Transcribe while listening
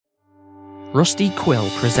Rusty Quill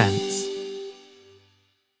presents.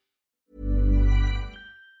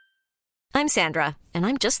 I'm Sandra, and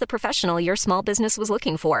I'm just the professional your small business was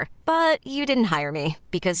looking for. But you didn't hire me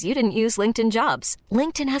because you didn't use LinkedIn Jobs.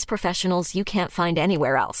 LinkedIn has professionals you can't find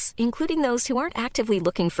anywhere else, including those who aren't actively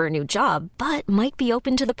looking for a new job, but might be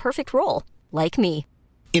open to the perfect role, like me.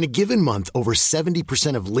 In a given month, over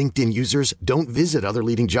 70% of LinkedIn users don't visit other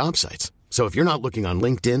leading job sites. So if you're not looking on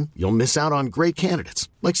LinkedIn, you'll miss out on great candidates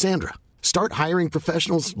like Sandra. Start hiring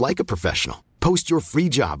professionals like a professional. Post your free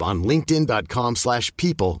job on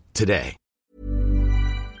linkedin.com/people today.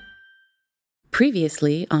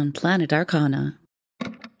 Previously on Planet Arcana.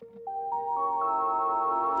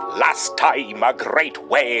 Last time a great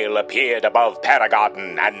whale appeared above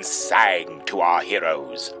Paragon and sang to our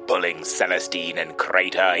heroes, pulling Celestine and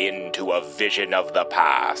Crater into a vision of the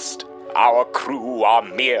past. Our crew are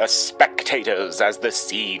mere spectators as the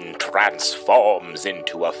scene transforms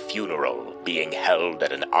into a funeral being held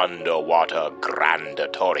at an underwater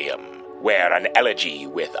grandatorium, where an elegy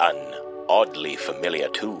with an oddly familiar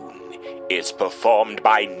tune is performed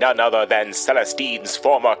by none other than Celestine's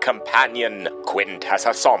former companion,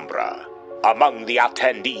 Quintessa Sombra. Among the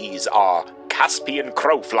attendees are Caspian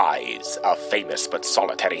Crowflies, a famous but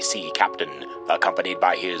solitary sea captain, accompanied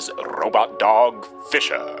by his robot dog,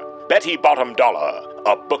 Fisher. Betty Bottom Dollar,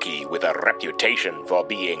 a bookie with a reputation for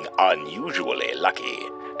being unusually lucky.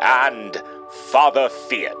 And Father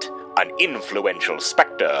Fiat, an influential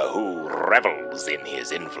spectre who revels in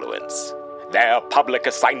his influence. Their public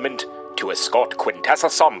assignment: to escort Quintessa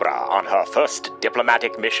Sombra on her first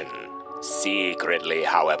diplomatic mission. Secretly,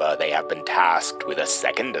 however, they have been tasked with a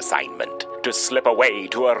second assignment: to slip away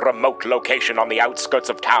to a remote location on the outskirts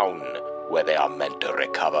of town, where they are meant to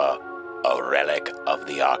recover a relic of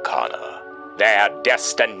the Arcana. Their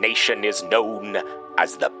destination is known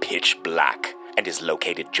as the Pitch Black and is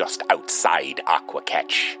located just outside Aqua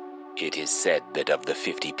Ketch. It is said that of the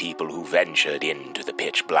 50 people who ventured into the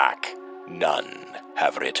Pitch Black, none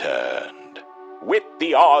have returned. With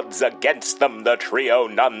the odds against them, the trio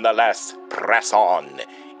nonetheless press on,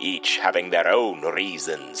 each having their own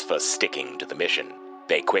reasons for sticking to the mission.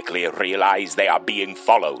 They quickly realize they are being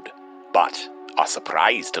followed, but are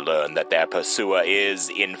surprised to learn that their pursuer is,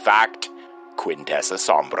 in fact, Quintessa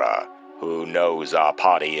Sombra, who knows our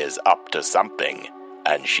party is up to something,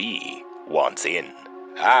 and she wants in.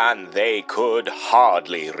 And they could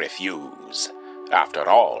hardly refuse. After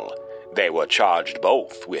all, they were charged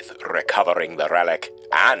both with recovering the relic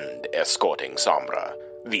and escorting Sombra.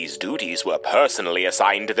 These duties were personally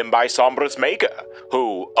assigned to them by Sombra's maker,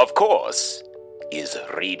 who, of course, is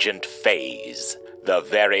Regent Phase, the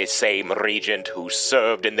very same regent who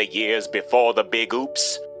served in the years before the Big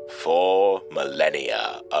Oops 4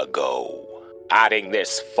 millennia ago. Adding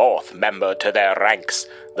this fourth member to their ranks,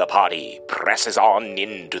 the party presses on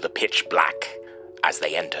into the Pitch Black. As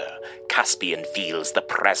they enter, Caspian feels the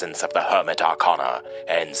presence of the Hermit Arcana,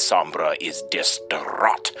 and Sombra is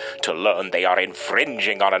distraught to learn they are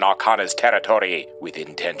infringing on an Arcana's territory with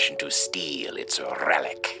intention to steal its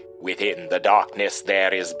relic. Within the darkness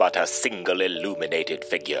there is but a single illuminated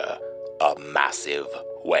figure, a massive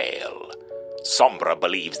whale. Sombra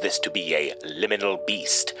believes this to be a liminal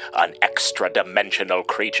beast, an extra-dimensional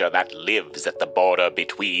creature that lives at the border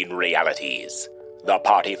between realities. The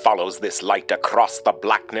party follows this light across the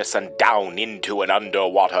blackness and down into an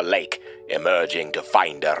underwater lake, emerging to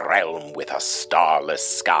find a realm with a starless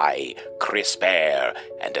sky, crisp air,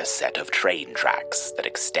 and a set of train tracks that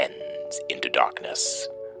extends into darkness.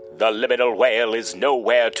 The liminal whale is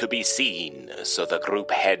nowhere to be seen, so the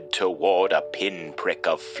group head toward a pinprick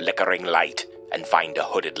of flickering light and find a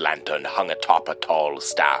hooded lantern hung atop a tall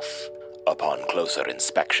staff. Upon closer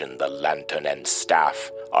inspection, the lantern and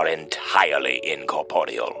staff are entirely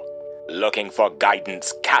incorporeal. Looking for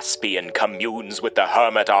guidance, Caspian communes with the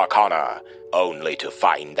Hermit Arcana, only to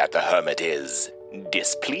find that the Hermit is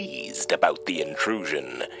displeased about the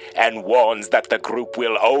intrusion and warns that the group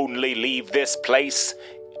will only leave this place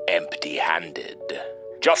empty-handed.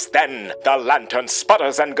 Just then, the lantern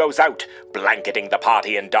sputters and goes out, blanketing the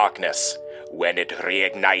party in darkness. When it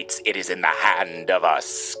reignites, it is in the hand of a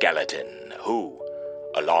skeleton, who,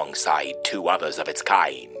 alongside 2 others of its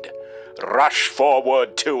kind, rush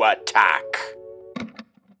forward to attack.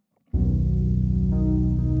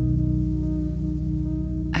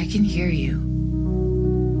 I can hear you.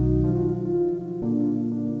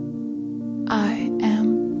 I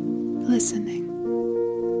am listening.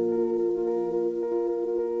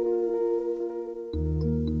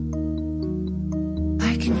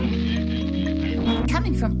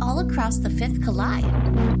 Coming from all across the Fifth Collide.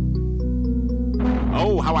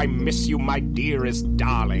 Oh, how I miss you, my dearest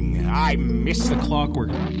darling. I miss The clockwork,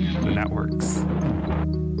 the networks.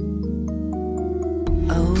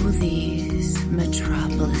 Oh, these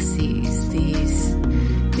metropolises, these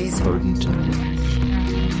Verdant.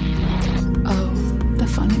 Oh, the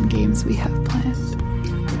fun and games we have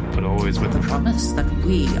planned. But always with the promise that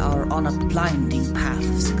we are on a blinding path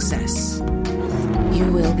of success.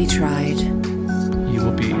 You will be tried. You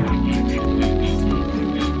will be.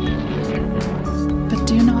 But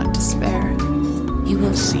do not despair. You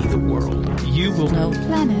will See the world. You will know.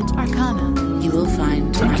 Planet Arcana. You will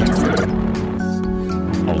find.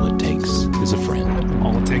 All it takes is a friend.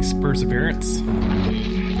 All it takes is perseverance.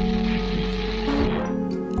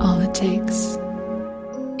 All it takes.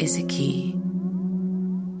 Is a key.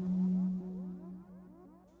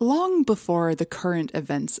 Long before the current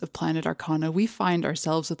events of Planet Arcana, we find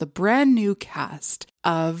ourselves with a brand new cast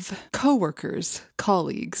of co-workers,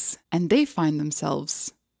 colleagues, and they find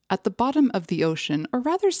themselves at the bottom of the ocean, or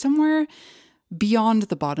rather somewhere beyond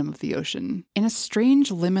the bottom of the ocean, in a strange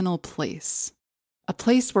liminal place. A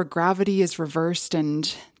place where gravity is reversed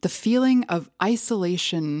and the feeling of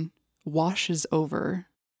isolation washes over.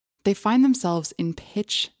 They find themselves in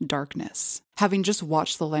pitch darkness, having just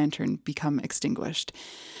watched the lantern become extinguished,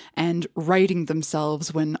 and righting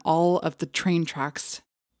themselves when all of the train tracks,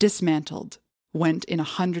 dismantled, went in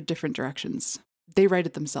 100 different directions. They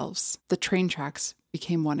righted themselves. The train tracks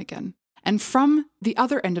became one again. And from the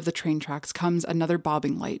other end of the train tracks comes another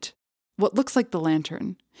bobbing light, what looks like the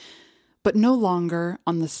lantern, but no longer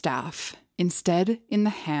on the staff, instead in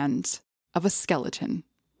the hands of a skeleton,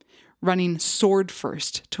 running sword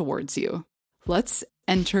first towards you. Let's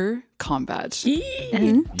enter combat.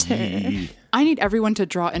 Enter. I need everyone to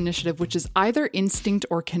draw initiative, which is either instinct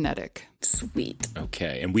or kinetic. Sweet.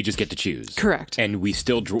 Okay, and we just get to choose. Correct. And we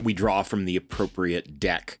still we draw from the appropriate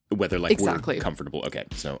deck, whether Exactly. we're comfortable. Okay,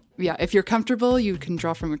 so Yeah, if you're comfortable, you can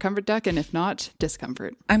draw from your comfort deck, and if not,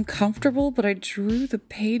 discomfort. I'm comfortable, but I drew the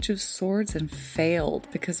Page of Swords and failed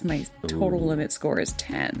because my total limit score is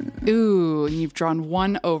 10. Ooh, and you've drawn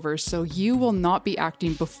 1 over, so you will not be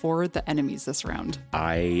acting before the enemies this round.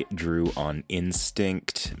 I drew on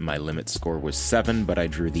instinct. My limit score was 7, but I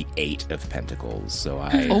drew the 8 of pentacles, so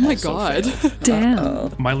I Oh my also god. failed.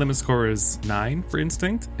 Damn. My limit score is 9 for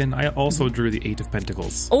instinct, and I also drew the 8 of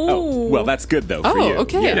pentacles. Oh, well, that's good though for you. Oh,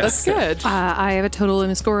 okay, Yes. that's good. I have a total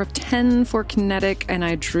limit score of 10 for kinetic, and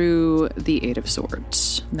I drew the 8 of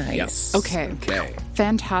swords. Nice. Yes. Okay.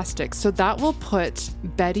 Fantastic. So that will put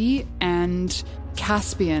Betty and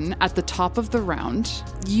Caspian at the top of the round.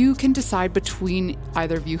 You can decide between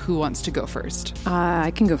either of you who wants to go first.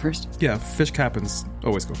 I can go first. Yeah, fish captains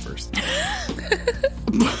always go first.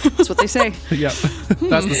 That's what they say. Yep,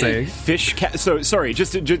 that's the saying. So sorry,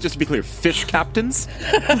 just to be clear, fish captains.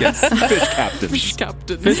 Yes, Fish captains. Fish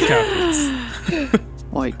captain. fish captains.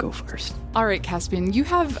 I'd go first. All right, Caspian, you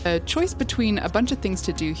have a choice between a bunch of things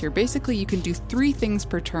to do here. Basically, you can do 3 things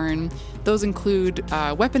per turn. Those include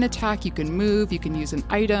weapon attack, you can move, you can use an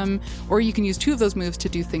item, or you can use 2 of those moves to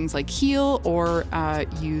do things like heal or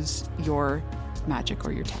use your magic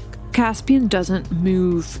or your tech. Caspian doesn't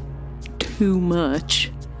move too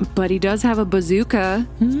much, but he does have a bazooka.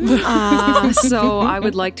 So I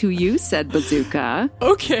would like to use said bazooka.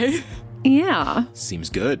 Okay. Yeah.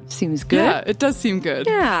 Seems good. Seems good. Yeah, it does seem good.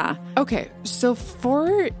 Yeah. Okay, so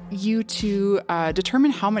for you to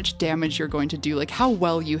determine how much damage you're going to do, like how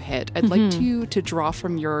well you hit, I'd like you to draw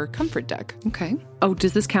from your comfort deck. Okay. Oh,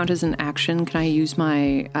 does this count as an action? Can I use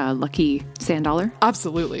my lucky sand dollar?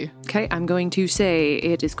 Absolutely. Okay, I'm going to say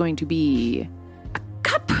it is going to be a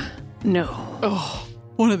cup. No. Oh,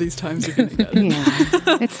 one of these times you're going to get.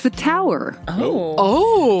 Yeah. It's the tower.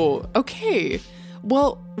 Oh, okay.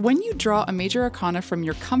 Well, when you draw a major arcana from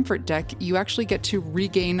your comfort deck, you actually get to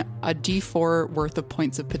regain a d4 worth of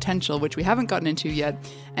points of potential, which we haven't gotten into yet.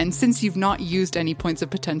 And since you've not used any points of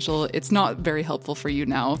potential, it's not very helpful for you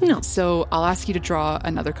now. No. So I'll ask you to draw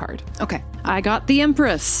another card. Okay. I got the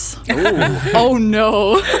Empress. Oh,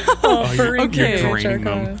 no. You're Okay. draining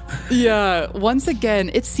them. Yeah. Once again,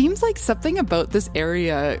 it seems like something about this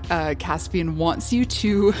area, Caspian, wants you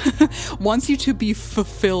to be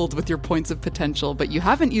fulfilled with your points of potential, but you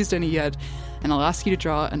haven't used any yet, and I'll ask you to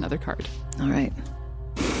draw another card. All right.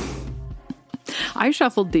 I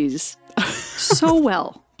shuffled these so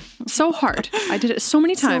well, so hard. I did it so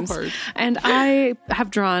many times. hard. And I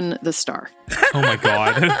have drawn the star, Oh my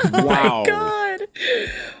god. Wow. God.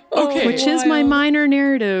 Okay. which is my minor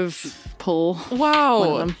narrative pull. Wow. One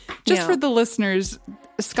of them. Just Yeah. for the listeners,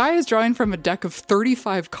 Sky is drawing from a deck of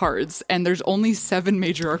 35 cards, and there's only 7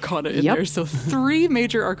 major arcana in Yep. there. So 3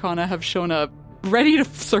 major arcana have shown up. ready to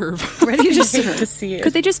serve. Ready to hate to see it.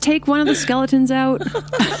 Could they just take one of the skeletons out?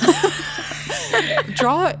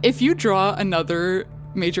 If you draw another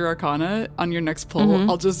major arcana on your next pull,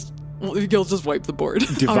 you'll just wipe the board.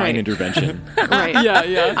 Divine intervention. Right.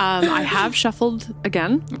 Yeah. I have shuffled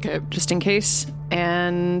again. Okay. Just in case.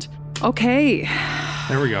 And okay.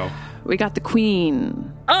 There we go. We got the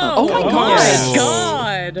queen. Oh my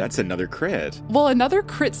God. That's another crit. Well, another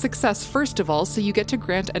crit success, first of all, so you get to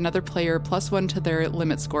grant another player +1 to their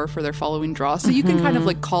limit score for their following draw. So you can kind of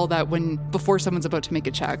like call that before someone's about to make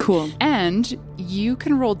a check. Cool. And you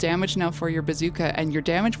can roll damage now for your bazooka, and your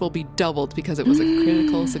damage will be doubled because it was a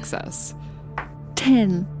critical success.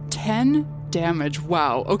 10. 10 damage.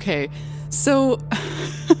 Wow. Okay. So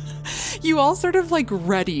you all sort of like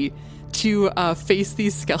ready to face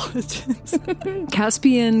these skeletons.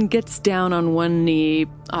 Caspian gets down on one knee.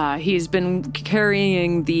 He's been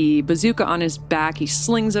carrying the bazooka on his back. He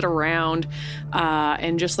slings it around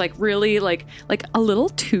and just like really like a little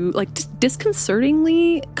too like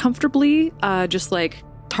disconcertingly comfortably just like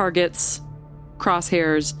targets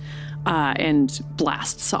crosshairs and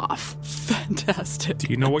blasts off. Fantastic. Do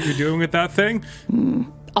you know what you're doing with that thing?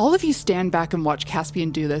 All of you stand back and watch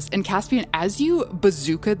Caspian do this. And Caspian, as you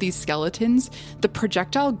bazooka these skeletons, the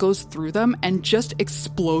projectile goes through them and just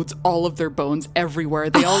explodes all of their bones everywhere.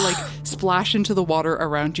 They all like splash into the water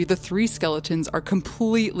around you. The 3 skeletons are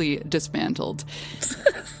completely dismantled.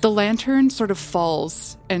 The lantern sort of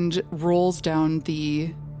falls and rolls down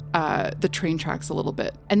the train tracks a little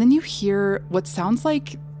bit. And then you hear what sounds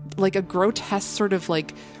like a grotesque sort of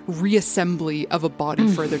like reassembly of a body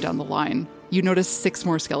further down the line. You notice 6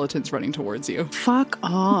 more skeletons running towards you. Fuck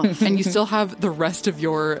off. And you still have the rest of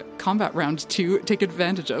your combat round to take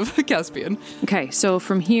advantage of, Caspian. Okay, so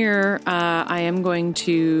from here, I am going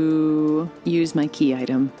to use my key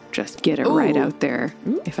item. Just get it right out there,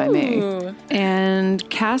 if I may. And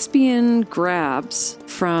Caspian grabs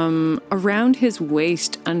from around his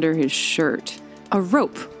waist under his shirt a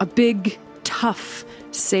rope, a big, tough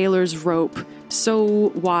sailor's rope, so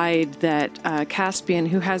wide that Caspian,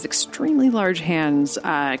 who has extremely large hands,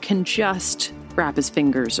 can just wrap his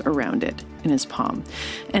fingers around it in his palm.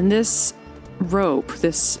 And this rope,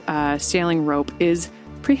 this sailing rope, is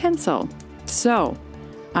prehensile. So,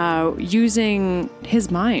 using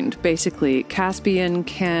his mind, basically, Caspian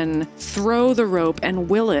can throw the rope and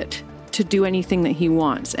will it to do anything that he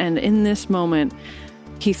wants. And in this moment,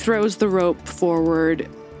 he throws the rope forward.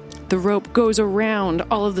 The rope goes around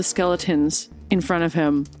all of the skeletons in front of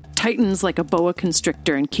him, tightens like a boa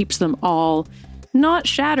constrictor, and keeps them all not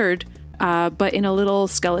shattered, but in a little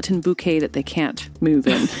skeleton bouquet that they can't move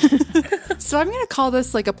in. So I'm going to call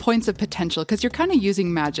this like a points of potential because you're kind of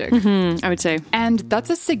using magic. I would say. And that's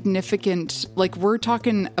a significant, like we're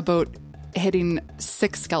talking about hitting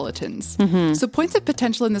 6 skeletons. So points of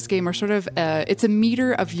potential in this game are sort of, it's a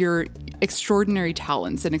meter of your extraordinary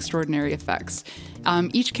talents and extraordinary effects.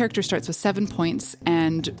 Each character starts with 7 points,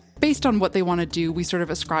 and based on what they want to do, we sort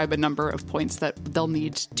of ascribe a number of points that they'll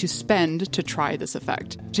need to spend to try this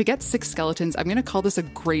effect. To get 6 skeletons, I'm going to call this a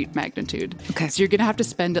great magnitude. Okay. So you're going to have to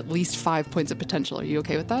spend at least 5 points of potential. Are you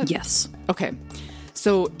okay with that? Yes. Okay.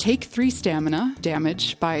 So take 3 stamina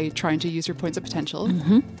damage by trying to use your points of potential.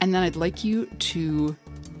 And then I'd like you to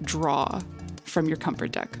draw from your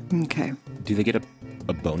comfort deck. Okay. Do they get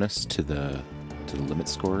a bonus to the limit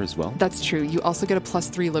score as well? That's true. You also get a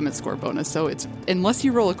 +3 limit score bonus. So it's, unless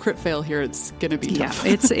you roll a crit fail here, it's going to be tough.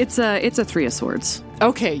 Yeah, it's a 3 of swords.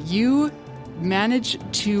 Okay, you manage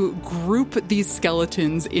to group these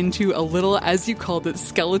skeletons into a little, as you called it,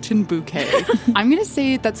 skeleton bouquet. I'm going to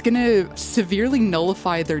say that's going to severely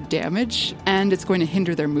nullify their damage, and it's going to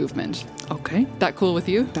hinder their movement. Okay. That cool with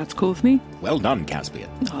you? That's cool with me. Well done, Caspian.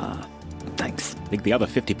 Thanks. I think the other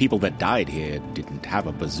 50 people that died here didn't have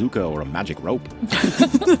a bazooka or a magic rope.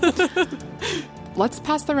 Let's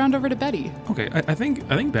pass the round over to Betty. Okay, I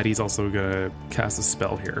think Betty's also gonna cast a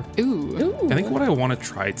spell here. Ooh. I think what I want to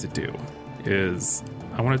try to do is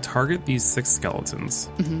I want to target these 6 skeletons,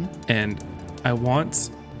 and I want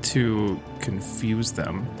to confuse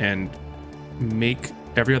them and make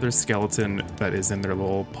every other skeleton that is in their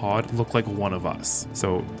little pod look like one of us.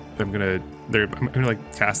 So I'm gonna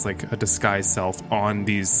like cast like a disguise self on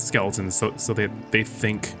these skeletons so they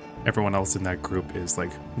think everyone else in that group is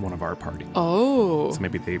like one of our party. Oh. So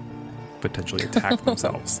maybe they potentially attack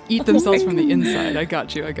themselves. Eat themselves from the inside. I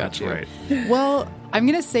got you. Right. Well, I'm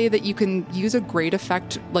going to say that you can use a great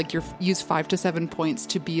effect, like use 5 to 7 points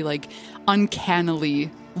to be like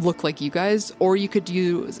uncannily look like you guys, or you could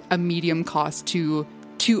use a medium cost to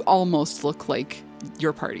almost look like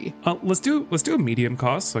your party. Let's do a medium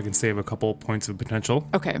cost so I can save a couple points of potential.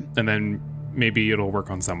 Okay. And then maybe it'll work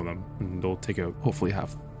on some of them, and they'll take out hopefully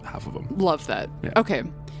half of them. Love that. Yeah. Okay.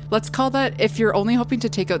 Let's call that, if you're only hoping to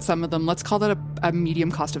take out some of them, let's call that a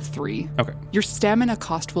medium cost of 3. Okay. Your stamina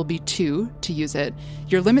cost will be 2 to use it.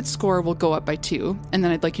 Your limit score will go up by 2, and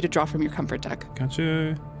then I'd like you to draw from your comfort deck.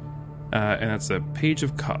 Gotcha. And that's a Page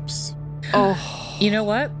of Cups. Oh. You know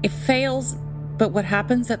what? It fails, but what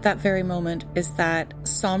happens at that very moment is that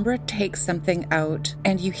Sombra takes something out,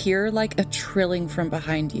 and you hear like a trilling from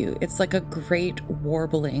behind you. It's like a great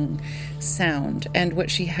warbling sound. And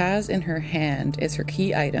what she has in her hand is her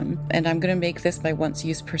key item. And I'm going to make this my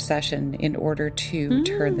once-used procession in order to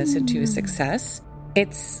turn this into a success.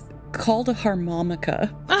 It's called a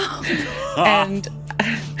harmonica. And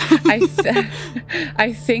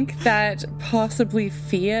I think that possibly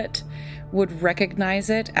Fiat would recognize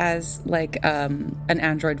it as like an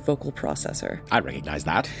Android vocal processor. I recognize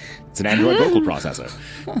that. It's an Android vocal processor.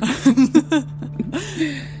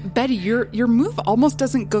 Betty, your move almost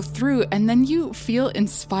doesn't go through, and then you feel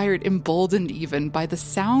inspired, emboldened even, by the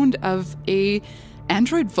sound of a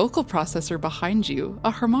Android vocal processor behind you,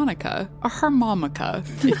 a harmonica,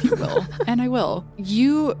 if you will. And I will.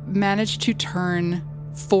 You manage to turn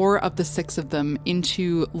 4 of the 6 of them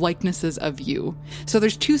into likenesses of you. So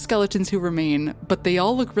there's 2 skeletons who remain, but they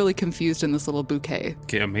all look really confused in this little bouquet.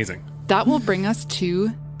 Okay, amazing. That will bring us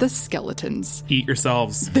to the skeletons. Eat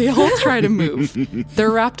yourselves. They all try to move.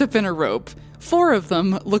 They're wrapped up in a rope. 4 of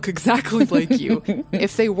them look exactly like you.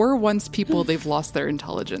 If they were once people, they've lost their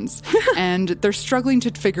intelligence. And they're struggling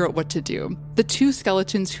to figure out what to do. The 2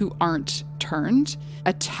 skeletons who aren't turned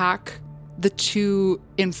attack the 2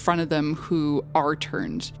 in front of them who are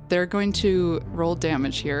turned. They're going to roll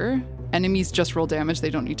damage here. Enemies just roll damage. They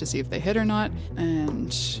don't need to see if they hit or not.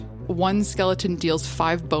 And one skeleton deals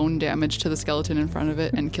 5 bone damage to the skeleton in front of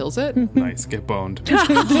it and kills it. Nice, get boned.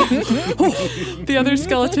 The other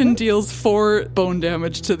skeleton deals 4 bone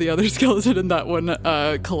damage to the other skeleton, and that one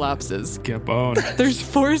collapses. Get boned. There's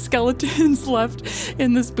 4 skeletons left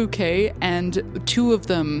in this bouquet, and 2 of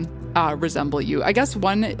them resemble you. I guess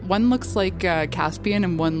one looks like Caspian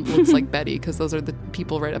and one looks like Betty, because those are the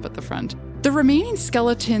people right up at the front. The remaining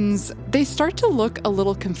skeletons, they start to look a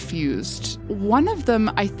little confused. One of them,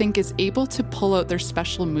 I think, is able to pull out their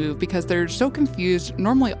special move because they're so confused.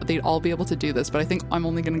 Normally, they'd all be able to do this, but I think I'm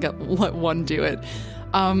only going to let one do it.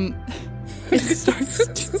 It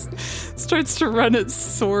starts to run its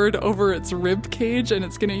sword over its rib cage, and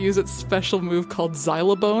it's going to use its special move called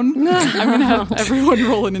Xylobone. I'm going to have everyone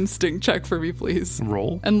roll an instinct check for me, please.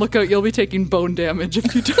 Roll. And look out, you'll be taking bone damage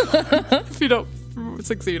if you don't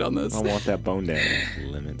succeed on this. I want that bone damage.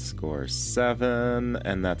 Limit score 7,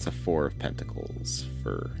 and that's a 4 of pentacles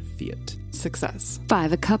for Fiat. Success.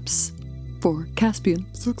 5 of cups for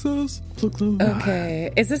Caspian. Success.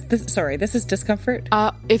 Okay. Is this sorry, this is discomfort?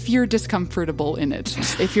 If you're discomfortable in it.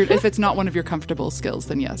 If it's not one of your comfortable skills,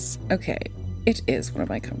 then yes. Okay. It is one of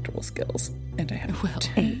my comfortable skills. And I have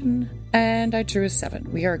 10. And I drew a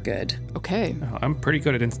 7. We are good. Okay. I'm pretty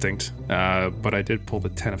good at instinct, but I did pull the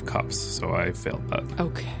 10 of cups, so I failed that.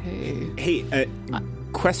 Okay. Hey,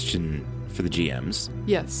 question for the GMs.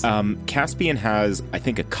 Yes. Caspian has, I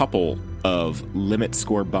think, a couple of limit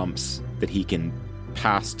score bumps that he can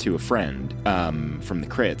pass to a friend from the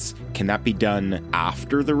crits. Can that be done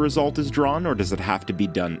after the result is drawn, or does it have to be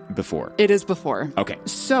done before? It is before. Okay.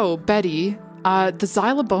 So, Betty, the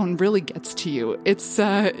Xylobone really gets to you. It's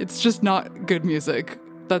just not good music.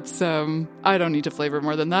 That's, I don't need to flavor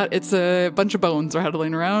more than that. It's a bunch of bones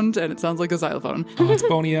rattling around, and it sounds like a xylophone. Oh, it's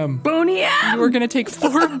Boney-M. Boney-M! You are going to take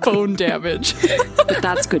 4 bone damage. But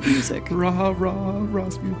that's good music. Rah, rah,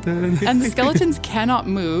 Rasputin. And the skeletons cannot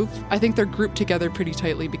move. I think they're grouped together pretty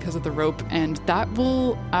tightly because of the rope, and that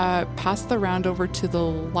will pass the round over to the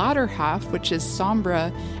latter half, which is Sombra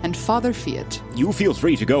and Father Fiat. You feel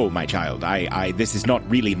free to go, my child. This is not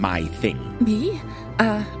really my thing. Me?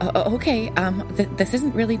 Okay. This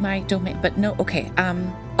isn't really my domain, but no, okay.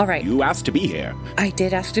 All right. You asked to be here. I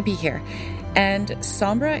did ask to be here. And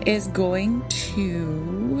Sombra is going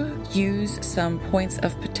to use some points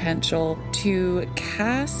of potential to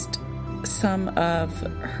cast some of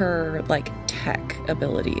her, tech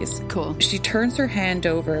abilities. Cool. She turns her hand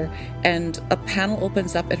over, and a panel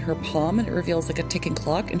opens up in her palm, and it reveals, a ticking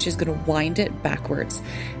clock, and she's going to wind it backwards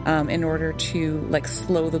in order to,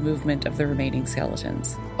 slow the movement of the remaining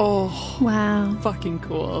skeletons. Oh, wow. Fucking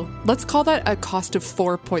cool. Let's call that a cost of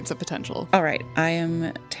 4 points of potential. All right, I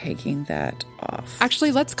am taking that off.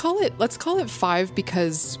 Actually, let's call it 5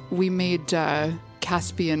 because we made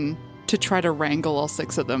Caspian to try to wrangle all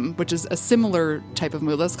 6 of them, which is a similar type of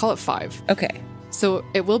move. Let's call it 5. Okay. So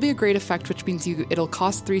it will be a great effect, which means it'll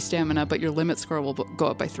cost 3 stamina, but your limit score will go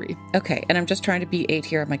up by 3. Okay, and I'm just trying to beat 8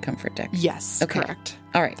 here on my comfort deck. Yes, okay. Correct.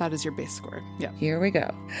 All right. That is your base score. Yeah. Here we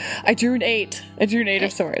go. I drew an 8. I drew an 8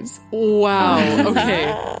 of swords. Wow.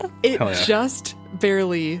 Okay. It just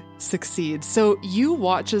barely succeeds. So you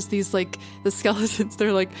watch as these, like, the skeletons,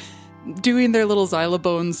 they're like doing their little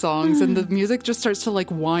xylophone songs, and the music just starts to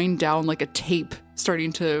like wind down like a tape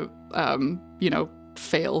starting to,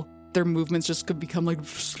 fail. Their movements just could become like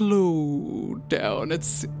slow down.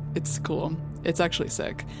 It's cool. It's actually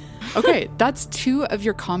sick. Okay, that's 2 of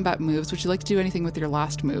your combat moves. Would you like to do anything with your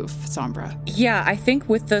last move, Sombra? Yeah, I think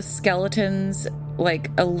with the skeletons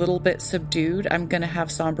like a little bit subdued, I'm going to have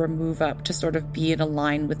Sombra move up to sort of be in a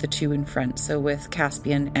line with the 2 in front. So with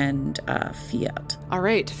Caspian and Fiat. All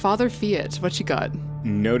right, Father Fiat, what you got?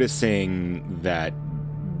 Noticing that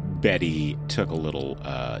Betty took a little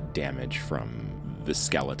damage from the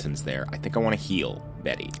skeletons there, I think I want to heal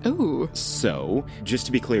Betty. Ooh. So, just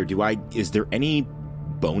to be clear, is there any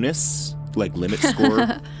bonus, like limit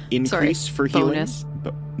score increase for healing? Bonus.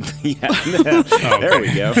 There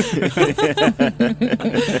we go.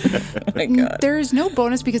 Oh my God. There is no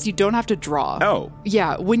bonus because you don't have to draw. Oh.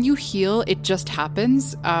 Yeah, when you heal, it just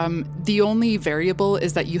happens. The only variable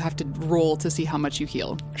is that you have to roll to see how much you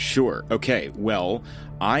heal. Sure. Okay. Well,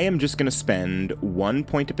 I am just going to spend 1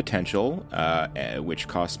 point of potential, which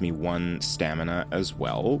costs me 1 stamina as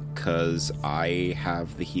well, because I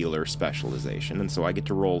have the healer specialization, and so I get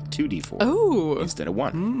to roll 2d4 instead of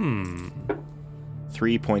 1.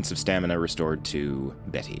 3 points of stamina restored to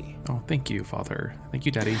Betty. Oh, thank you, Father. Thank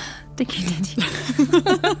you, Daddy. Thank you, Daddy.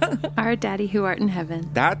 Our Daddy who art in heaven.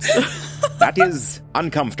 That is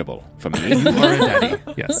uncomfortable for me. You are a daddy.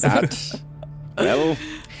 Yes. Well,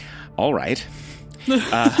 all right. So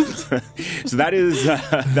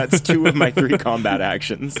that's 2 of my 3 combat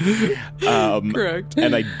actions. Correct.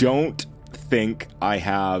 And I don't think I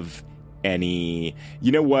have any.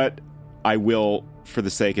 You know what? I will, for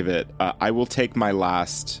the sake of it, I will take my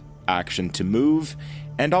last action to move,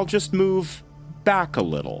 and I'll just move back a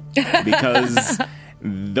little because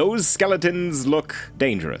those skeletons look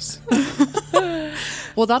dangerous.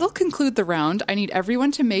 Well, that'll conclude the round. I need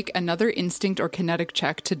everyone to make another instinct or kinetic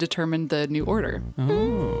check to determine the new order.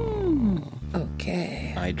 Oh.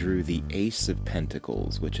 Okay. I drew the Ace of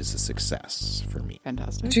Pentacles, which is a success for me.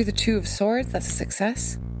 Fantastic. Drew the 2 of swords. That's a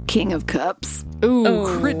success. King of Cups.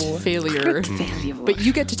 Ooh, crit failure. Crit failure. But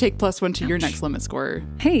you get to take +1 to your next limit score.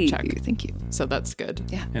 Hey, check. Thank you. So that's good.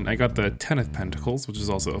 Yeah. And I got the 10 of Pentacles, which is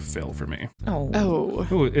also a fail for me. Oh.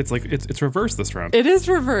 Oh, it's like it's reversed this round. It is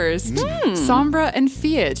reversed. Sombra and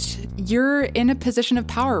Fiat, you're in a position of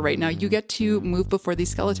power right now. You get to move before these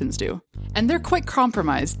skeletons do. And they're quite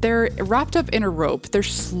compromised. They're wrapped up in a rope. They're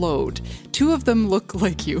slowed. 2 of them look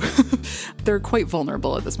like you. They're quite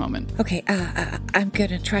vulnerable at this moment. Okay, I'm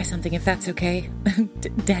gonna try something if that's okay.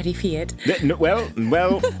 Daddy Fiat.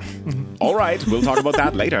 Well, all right. We'll talk about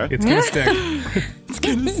that later. It's gonna stick. It's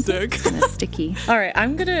gonna stick. Kind of sticky. All right,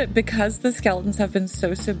 I'm gonna, because the skeletons have been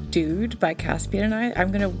so subdued by Caspian and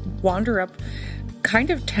I'm gonna wander up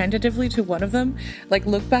kind of tentatively to one of them, like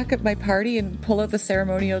look back at my party and pull out the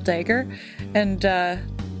ceremonial dagger and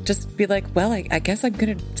just be like, well, I guess I'm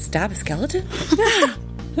gonna stab a skeleton.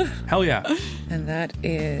 Hell yeah. And that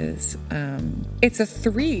is it's a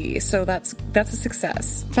 3, so that's a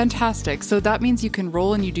success. Fantastic. So that means you can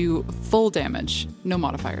roll and you do full damage. No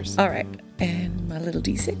modifiers. All right, and my little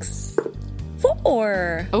d6.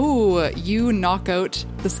 4. Oh, you knock out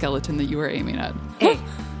the skeleton that you were aiming at. Hey,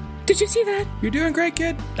 did you see that? You're doing great,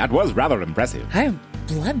 kid. That was rather impressive. I am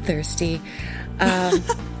bloodthirsty.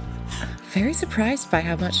 Very surprised by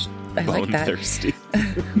how much I like that. Bone-thirsty.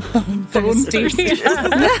 Bone-thirsty.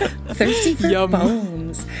 Thirsty for Yum.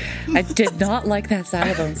 bones. I did not like that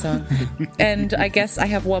xylophone song. And I guess I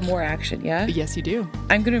have one more action, yeah? Yes, you do.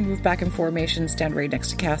 I'm going to move back in formation, stand right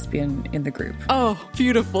next to Caspian in the group. Oh,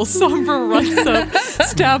 beautiful. Sombra runs up,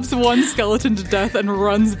 stabs one skeleton to death, and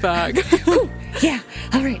runs back. Yeah,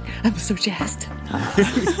 all right. I'm so jazzed.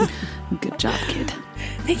 Good job, kid.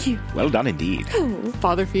 Thank you. Well done indeed.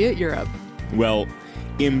 Father Fiat, you're up. Well,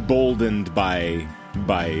 emboldened by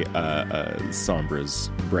Sombra's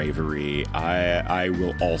bravery, I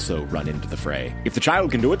will also run into the fray. If the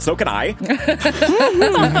child can do it, so can I.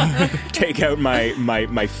 Take out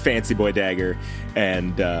my fancy boy dagger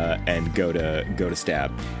and go to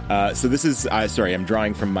stab. So this is sorry, I'm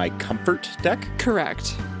drawing from my comfort deck.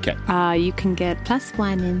 Correct. Okay. You can get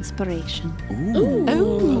 +1 inspiration. Ooh.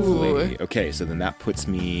 Ooh. Lovely. Okay, so then that puts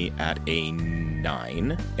me at a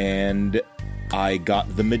 9 and I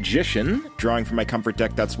got the Magician. Drawing from my comfort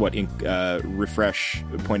deck, that's what, refresh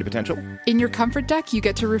point of potential? In your comfort deck, you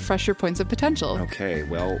get to refresh your points of potential. Okay,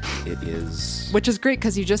 well, it is... Which is great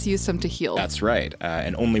because you just used some to heal. That's right,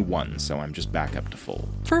 and only one, so I'm just back up to full.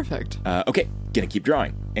 Perfect. Okay, gonna keep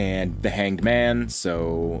drawing. And the Hanged Man,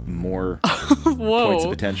 so more points of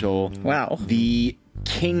potential. Wow. The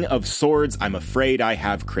King of Swords, I'm afraid I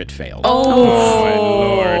have crit failed. Oh my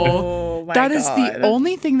lord. Oh my That is God. the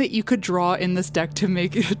only thing that you could draw in this deck to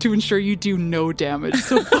ensure you do no damage.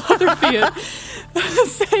 So Father Fiat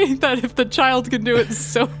saying that if the child can do it,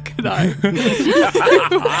 so can I.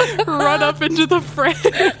 Run up into the fray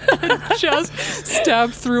and just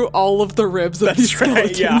stab through all of the ribs of these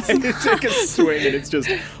skeletons. Yeah, take a swing and it's just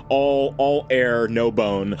all air, no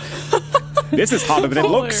bone. This is harder than it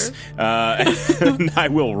looks. And I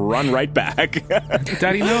will run right back.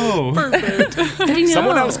 Daddy, no. Perfect. Daddy, no.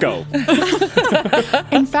 Someone else go.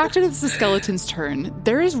 In fact, it is the skeleton's turn.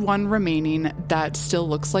 There is one remaining that still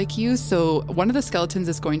looks like you, so one of the skeletons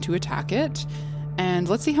is going to attack it. And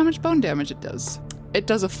let's see how much bone damage it does. It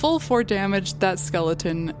does a full 4 damage. That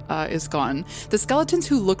skeleton is gone. The skeletons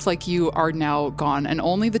who looked like you are now gone, and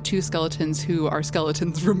only the 2 skeletons who are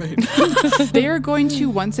skeletons remain. They are going to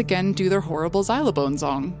once again do their horrible xylobone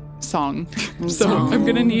song. So I'm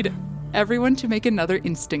going to need everyone to make another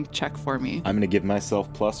instinct check for me. I'm going to give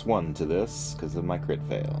myself +1 to this because of my crit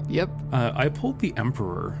fail. Yep. I pulled the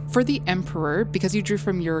Emperor. For the Emperor, because you drew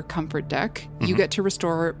from your comfort deck, you get to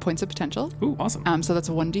restore points of potential. Ooh, awesome. So that's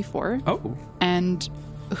a 1d4. Oh. And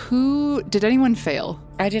did anyone fail?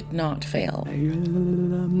 I did not fail.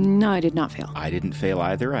 No, I did not fail. I didn't fail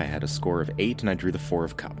either. I had a score of 8 and I drew the 4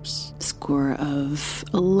 of cups. Score of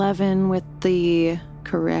 11 with the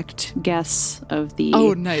correct guess of the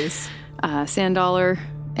Oh, nice. sand dollar,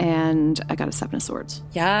 and I got a 7 of swords.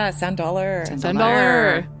 Yeah, $10.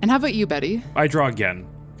 $10. And how about you, Betty? I draw again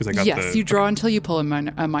because I got Yes, you draw until you pull a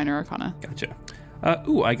minor arcana. Gotcha.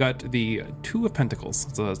 I got the 2 of Pentacles,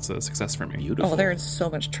 so that's a success for me. Beautiful. Oh, they're in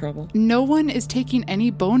so much trouble. No one is taking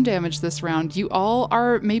any bone damage this round. You all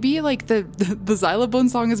are, maybe like the xylobone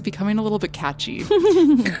song is becoming a little bit catchy.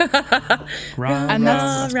 And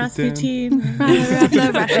that's Rasputin.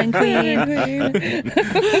 The Russian queen.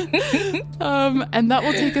 and that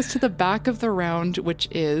will take us to the back of the round, which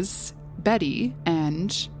is Betty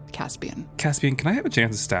and Caspian. Caspian, can I have a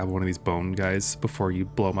chance to stab one of these bone guys before you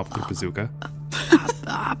blow them up with your bazooka?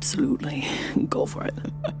 Absolutely. Go for it.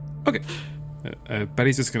 Okay.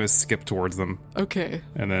 Betty's just going to skip towards them. Okay.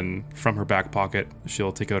 And then from her back pocket,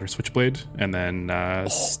 she'll take out her switchblade and then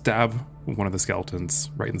stab one of the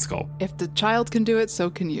skeletons right in the skull. If the child can do it, so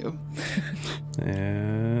can you.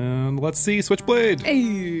 And let's see, switchblade.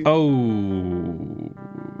 Hey. Oh,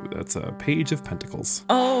 that's a Page of Pentacles.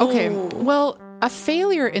 Oh. Okay, well, a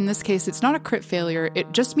failure in this case, it's not a crit failure.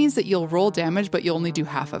 It just means that you'll roll damage, but you'll only do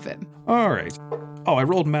half of it. All right. Oh, I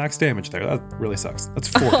rolled max damage there. That really sucks. That's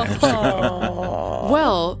 4 damage to go.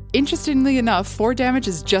 Well, interestingly enough, 4 damage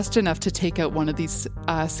is just enough to take out one of these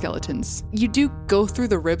skeletons. You do go through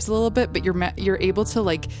the ribs a little bit, but you're able to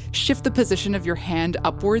like shift the position of your hand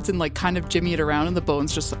upwards and like kind of jimmy it around, and the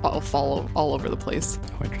bones just all fall all over the place.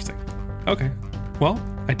 Oh, interesting. Okay. Well,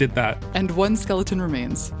 I did that. And 1 skeleton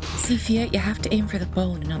remains. See, Fiat, you have to aim for the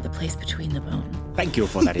bone and not the place between the bone. Thank you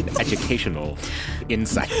for that educational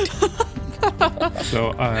insight.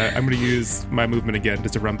 So I'm going to use my movement again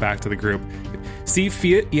just to run back to the group. See,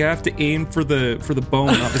 Fiat, you have to aim for the bone,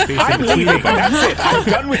 not the space I'm in between the leaving. bones. That's it. I'm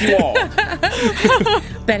done with you all.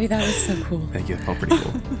 Betty, that was so cool. Thank you. That felt pretty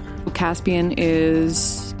cool. Caspian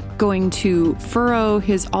is going to furrow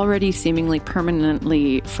his already seemingly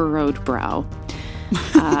permanently furrowed brow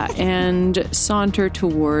and saunter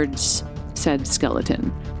towards said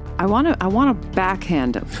skeleton. I want to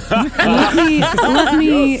backhand him. let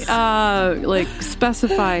me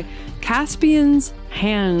specify. Caspian's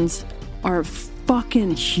hands are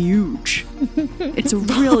fucking huge. It's a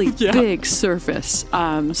really big surface.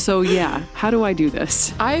 So yeah, how do I do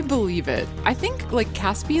this? I believe it. I think like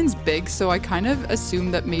Caspian's big, so I kind of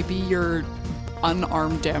assume that maybe your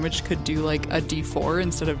unarmed damage could do like a d4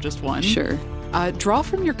 instead of just 1. Sure. Draw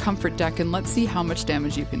from your comfort deck and let's see how much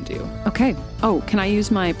damage you can do. Okay. Oh, can I use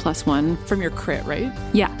my +1? From your crit, right?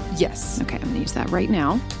 Yeah. Yes. Okay, I'm going to use that right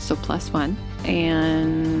now. So +1.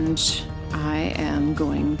 And I am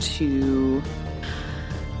going to...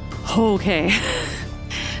 Okay.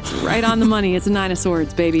 It's right on the money. It's a 9 of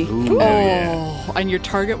swords, baby. Ooh, Oh, and your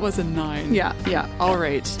target was a 9. Yeah. All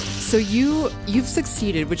right. So you've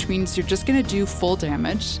succeeded, which means you're just going to do full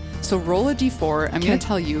damage. So roll a d4. I'm going to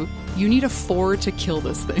tell you, you need a 4 to kill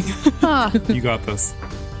this thing. You got this.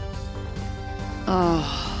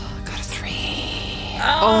 Oh, got a 3.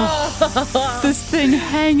 Oh, this thing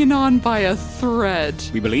hanging on by a thread.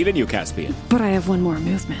 We believe in you, Caspian. But I have one more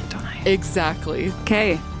movement, don't I? Exactly.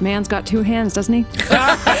 Okay, man's got 2 hands, doesn't he? With the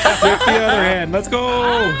other hand. Let's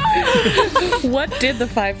go. What did the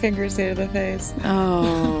 5 fingers say to the face?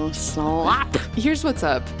 Oh, slap. Here's what's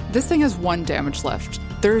up. This thing has 1 damage left.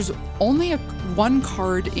 There's only 1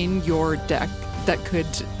 card in your deck that could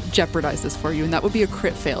jeopardize this for you, and that would be a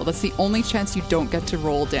crit fail. That's the only chance you don't get to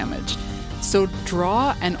roll damage. So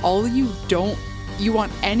draw, and all you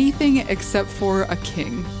want anything except for a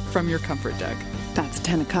king from your comfort deck. That's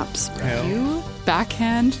 10 of cups. Hell. You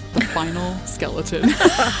backhand the final skeleton.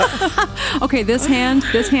 Okay, this hand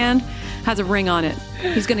has a ring on it.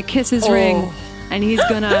 He's gonna kiss his ring, and he's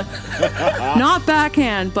gonna not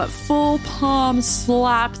backhand, but full palm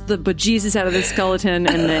slap the bejesus out of the skeleton,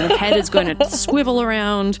 and the head is going to swivel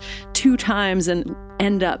around 2 times and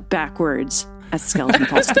end up backwards as the skeleton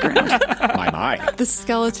falls to the ground. My. The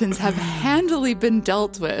skeletons have handily been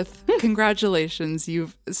dealt with. Congratulations,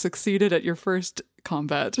 you've succeeded at your first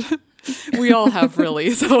combat. We all have,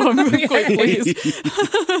 really, so I'm quite pleased.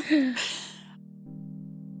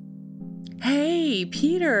 Hey,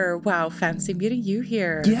 Peter. Wow, fancy meeting you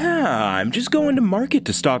here. Yeah, I'm just going to market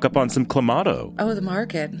to stock up on some clamato. Oh, the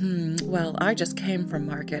market. Well, I just came from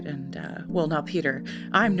market and, well, now, Peter,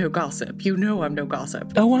 I'm no gossip. You know I'm no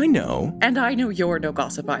gossip. Oh, I know. And I know you're no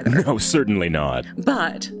gossip either. No, certainly not.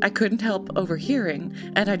 But I couldn't help overhearing,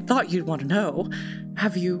 and I thought you'd want to know.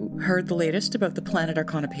 Have you heard the latest about the Planet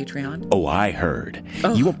Arcana Patreon? Oh, I heard.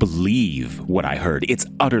 You won't believe what I heard. It's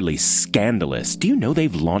utterly scandalous. Do you know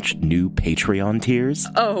they've launched new Patreon tiers?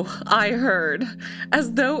 Oh, I heard.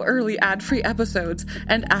 As though early ad-free episodes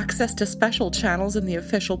and access to special channels in the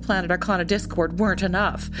official Planet Arcana Discord weren't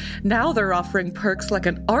enough. Now they're offering perks like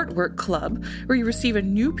an artwork club, where you receive a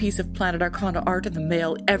new piece of Planet Arcana art in the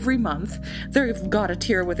mail every month. They've got a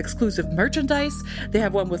tier with exclusive merchandise. They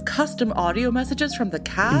have one with custom audio messages from the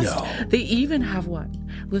cast. No. They even have one.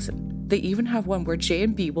 Listen, they even have one where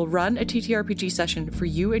J&B will run a TTRPG session for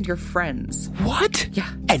you and your friends. What? Yeah.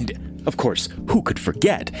 And, of course, who could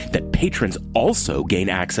forget that patrons also gain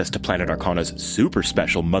access to Planet Arcana's super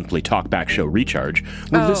special monthly talkback show Recharge,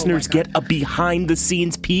 where listeners get a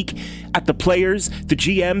behind-the-scenes peek at the players, the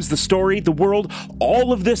GMs, the story, the world,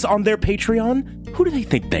 all of this on their Patreon? Who do they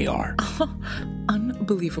think they are?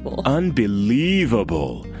 Unbelievable.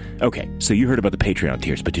 Unbelievable. Okay, so you heard about the Patreon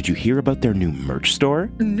tiers, but did you hear about their new merch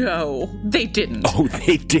store? No, they didn't. Oh,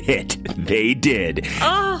 they did. They did.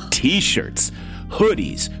 T-shirts,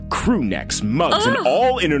 hoodies, crew necks, mugs, and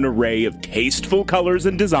all in an array of tasteful colors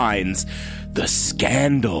and designs. The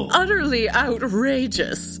scandal. Utterly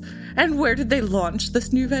outrageous. And where did they launch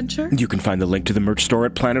this new venture? You can find the link to the merch store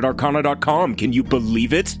at planetarcana.com. Can you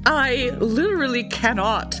believe it? I literally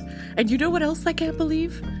cannot. And you know what else I can't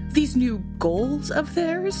believe? These new goals of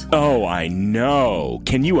theirs? Oh, I know.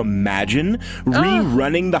 Can you imagine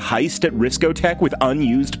rerunning the heist at Riscotech with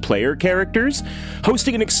unused player characters?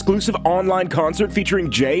 Hosting an exclusive online concert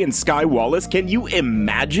featuring Jay and Sky Wallace? Can you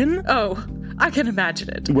imagine? Oh, I can imagine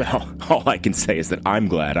it. Well, all I can say is that I'm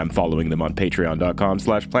glad I'm following them on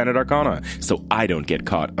patreon.com/planetarcana, so I don't get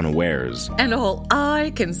caught unawares. And all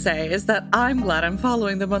I can say is that I'm glad I'm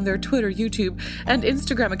following them on their Twitter, YouTube, and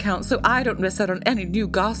Instagram accounts so I don't miss out on any new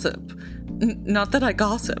gossip. Not that I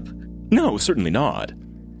gossip. No, certainly not.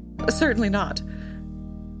 Certainly not.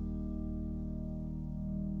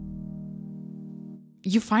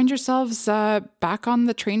 You find yourselves back on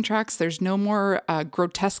the train tracks. There's no more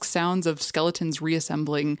grotesque sounds of skeletons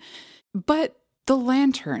reassembling. But the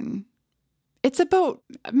lantern, it's about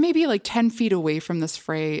maybe like 10 feet away from this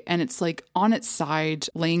fray, and it's like on its side,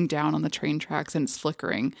 laying down on the train tracks, and it's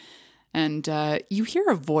flickering. And you hear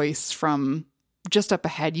a voice from just up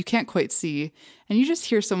ahead. You can't quite see. And you just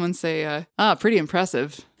hear someone say, pretty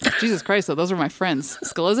impressive. Jesus Christ, though, those are my friends.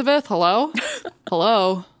 Elizabeth, hello?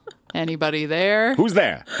 Hello? Anybody there? Who's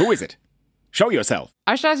there? Who is it? Show yourself.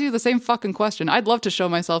 I should ask you the same fucking question. I'd love to show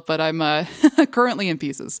myself, but I'm currently in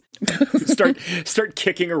pieces. Start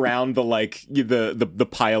kicking around the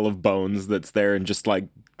pile of bones that's there and just like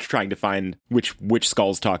trying to find which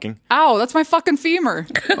skull's talking. Ow, that's my fucking femur.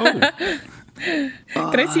 Can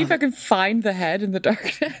I see if I can find the head in the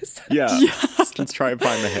darkness? Yeah. Let's try and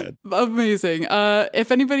find the head. Amazing.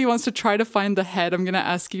 If anybody wants to try to find the head, I'm going to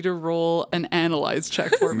ask you to roll an analyze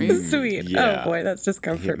check for me. Sweet. Yeah. Oh boy, that's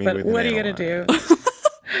discomfort. Hit me But with what are an you going to do?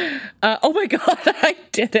 Oh my god, I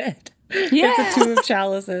did it. Yeah. It's a 2 of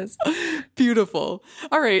chalices. Beautiful.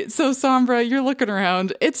 All right, so Sombra, you're looking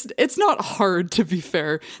around. It's not hard, to be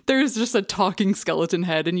fair. There's just a talking skeleton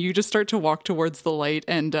head, and you just start to walk towards the light,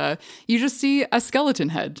 and you just see a skeleton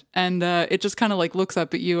head, and it just kind of like looks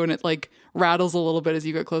up at you, and it like rattles a little bit as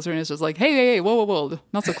you get closer, and it's just like, hey, whoa,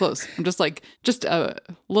 not so close. I'm just a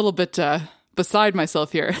little bit beside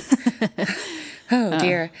myself here. Oh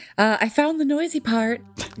dear. I found the noisy part.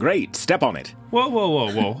 Great, step on it.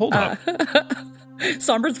 Whoa, hold up.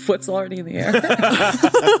 Sombra's foot's already in the air.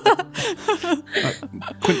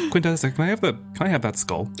 Quintessa, can I have that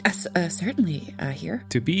skull? Certainly, here.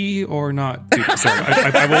 To be or not to? Sorry,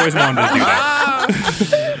 I've always wanted to do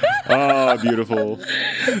that. Oh, beautiful.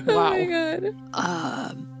 Wow. Oh my god.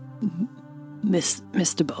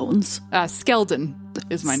 Mr. Bones. Skeldon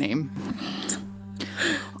is my name.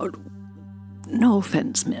 No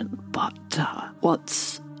offense, man, but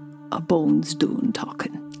what's a Bones doing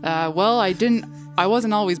talking? Well, I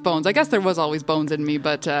wasn't always Bones. I guess there was always Bones in me,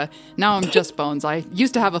 but now I'm just Bones. I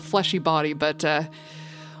used to have a fleshy body, but,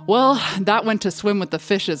 well, that went to swim with the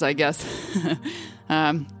fishes, I guess.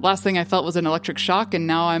 Last thing I felt was an electric shock, and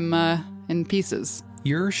now I'm in pieces.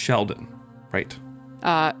 You're Sheldon, right?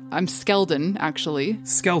 I'm Skeldon, actually.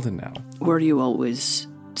 Skeldon now. Were you always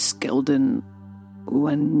Skeldon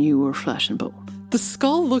when you were flesh and bone? The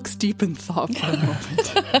skull looks deep in thought for a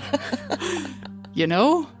moment. You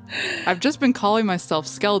know, I've just been calling myself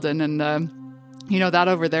Skeldon, and, you know, that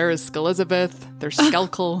over there is Skelizabeth, there's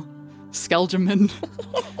Skelkel, Skeljamin,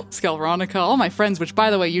 Skelronica, all my friends, which, by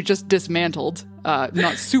the way, you just dismantled.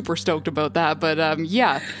 Not super stoked about that, but,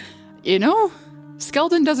 yeah, you know,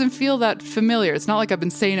 Skeldon doesn't feel that familiar. It's not like I've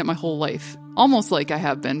been saying it my whole life. Almost like I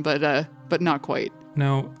have been, but not quite.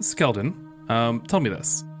 Now, Skeldon, tell me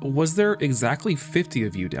this. Was there exactly 50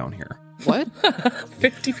 of you down here? What?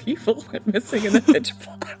 50 people went missing in the pitch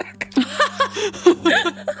black.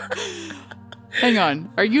 Hang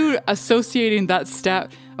on. Are you associating that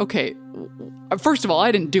stat? Okay. First of all,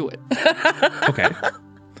 I didn't do it. Okay.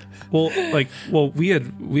 Well, we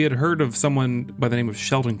had heard of someone by the name of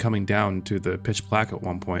Sheldon coming down to the pitch black at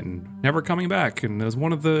one point and never coming back, and it was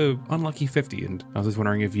one of the unlucky 50. And I was just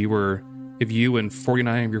wondering if you and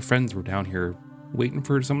 49 of your friends were down here waiting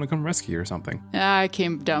for someone to come rescue you or something. I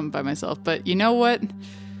came down by myself, but you know what?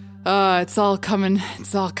 It's all coming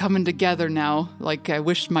together now. Like I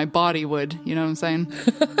wish my body would, you know what I'm saying?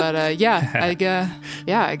 But I guess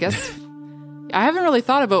I haven't really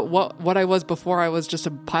thought about what I was before I was just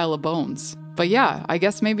a pile of bones. But yeah, I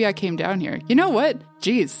guess maybe I came down here. You know what?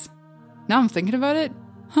 Jeez. Now I'm thinking about it.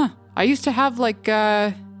 Huh. I used to have like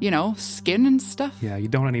skin and stuff. Yeah, you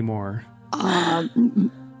don't anymore.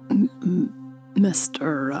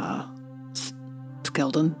 Mr.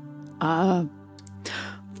 Skeldon,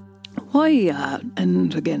 why,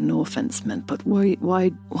 and again, no offense meant, but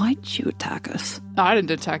why'd you attack us? Oh, I didn't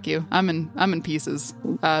attack you. I'm in pieces.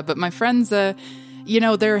 But my friends, they're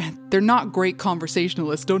not great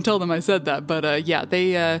conversationalists. Don't tell them I said that. But yeah,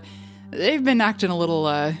 they've been acting a little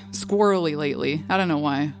squirrely lately. I don't know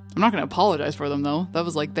why. I'm not going to apologize for them, though. That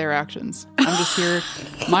was like their actions. I'm just here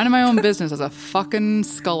minding my own business as a fucking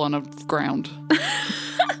skull on the ground.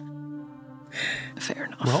 Fair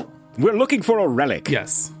enough. Well, we're looking for a relic.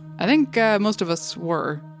 Yes. I think most of us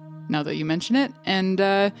were, now that you mention it. And,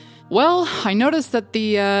 well, I noticed that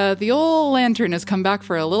the old lantern has come back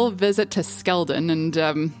for a little visit to Skeldon,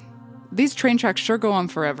 and these train tracks sure go on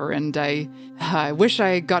forever, and I wish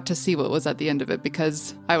I got to see what was at the end of it,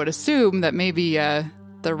 because I would assume that maybe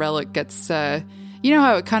the relic gets, you know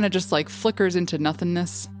how it kind of just like flickers into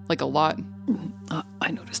nothingness, like a lot?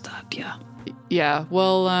 I noticed that, yeah. Yeah,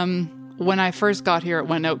 well, when I first got here, it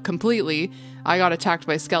went out completely. I got attacked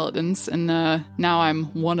by skeletons, and now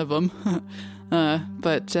I'm one of them.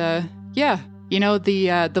 But yeah, you know,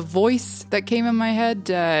 the voice that came in my head,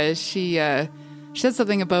 she said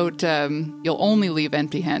something about you'll only leave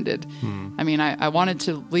empty-handed. I mean, I wanted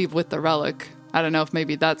to leave with the relic. I don't know if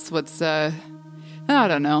maybe that's what's... I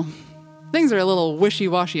don't know. Things are a little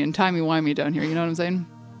wishy-washy and timey-wimey down here, you know what I'm saying?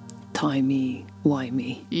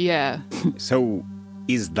 Timey-wimey. Yeah. So,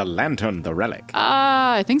 is the lantern the relic?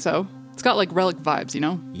 I think so. It's got, like, relic vibes, you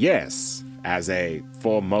know? Yes. As a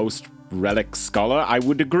foremost relic scholar, I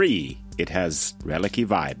would agree. It has relic-y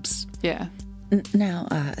vibes. Yeah. Now,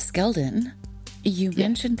 Skeldon, you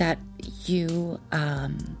mentioned that you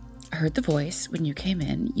heard the voice when you came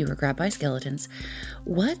in. You were grabbed by skeletons.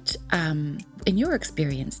 What, in your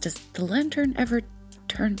experience, does the lantern ever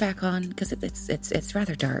turn back on? Because it's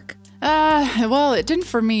rather dark. Well, it didn't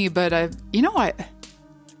for me, but I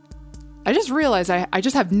just realized I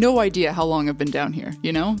just have no idea how long I've been down here,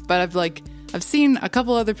 you know? But I've seen a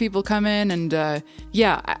couple other people come in, and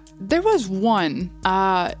there was one.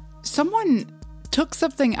 Someone took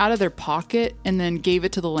something out of their pocket and then gave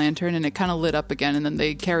it to the lantern, and it kind of lit up again, and then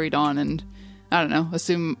they carried on, and I don't know,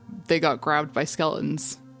 assume they got grabbed by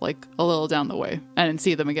skeletons, like a little down the way. I didn't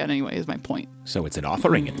see them again anyway, is my point. So it's an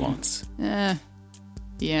offering it wants.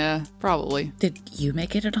 Yeah, probably. Did you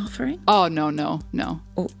make it an offering? Oh, no.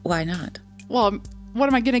 Oh, why not? Well, what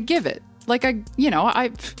am I going to give it? Like, am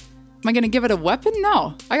I going to give it a weapon?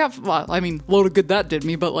 No. Loaded good that did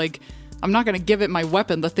me, but like, I'm not going to give it my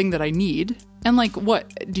weapon, the thing that I need. And like,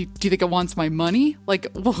 what? Do you think it wants my money? Like,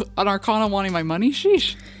 an Arcana wanting my money?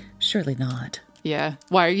 Sheesh. Surely not. Yeah.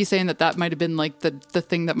 Why are you saying that might have been like the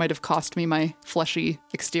thing that might have cost me my fleshy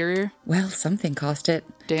exterior? Well, something cost it.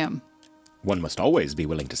 Damn. One must always be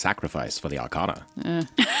willing to sacrifice for the Arcana.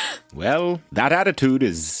 Well, that attitude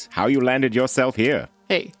is how you landed yourself here.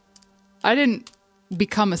 Hey, I didn't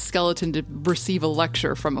become a skeleton to receive a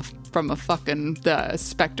lecture from a fucking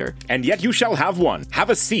specter. And yet you shall have one. Have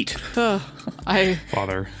a seat. Father.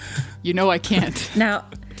 I can't. Now,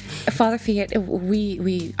 Father Fiat,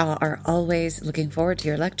 we are always looking forward to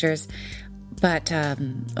your lectures, but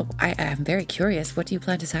I'm very curious. What do you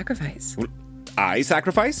plan to sacrifice? I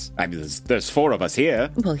sacrifice? I mean, there's 4 of us here.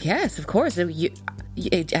 Well, yes, of course.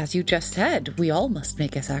 As you just said, we all must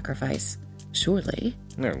make a sacrifice. Surely.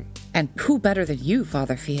 No. And who better than you,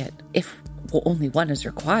 Father Fiat? If only one is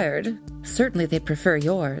required, certainly they'd prefer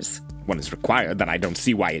yours. One is required, then I don't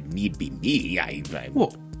see why it need be me.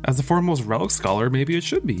 Well, as the foremost relic scholar, maybe it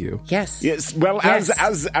should be you. Yes. Yes. Well, yes.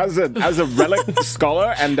 as a relic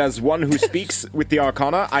scholar and as one who speaks with the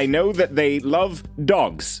Arcana, I know that they love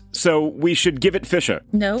dogs. So we should give it Fisher.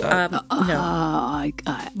 No. No. I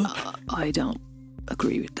don't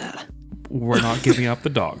agree with that. We're not giving up the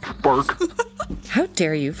dog. Bark. How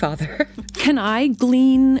dare you, Father? Can I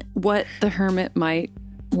glean what the hermit might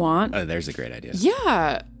want? There's a great idea.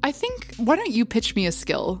 Yeah, I think, why don't you pitch me a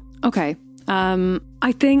skill? Okay.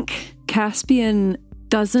 I think Caspian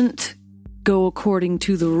doesn't go according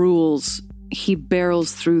to the rules. He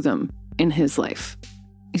barrels through them in his life.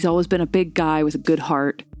 He's always been a big guy with a good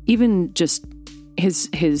heart. Even just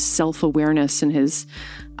his self-awareness and his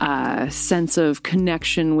sense of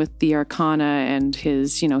connection with the Arcana and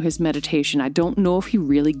his meditation. I don't know if he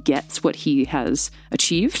really gets what he has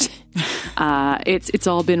achieved. It's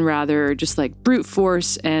all been rather just like brute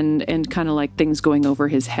force and kind of like things going over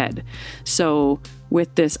his head. So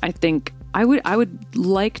with this, I think I would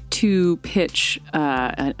like to pitch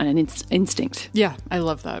an instinct. Yeah, I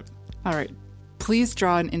love that. All right. Please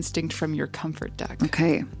draw an instinct from your comfort deck.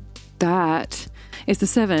 Okay. That is the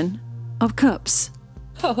 7 of Cups.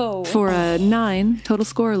 Oh. For a 9 total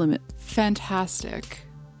score limit. Fantastic.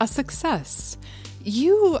 A success.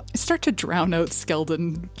 You start to drown out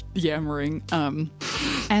Skeldon yammering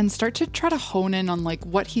and start to try to hone in on like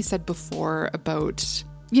what he said before about,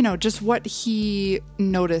 just what he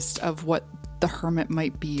noticed of what the hermit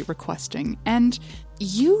might be requesting. And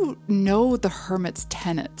the hermit's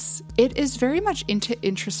tenets. It is very much into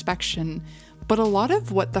introspection, but a lot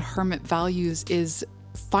of what the hermit values is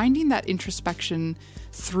finding that introspection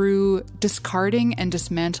through discarding and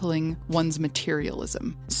dismantling one's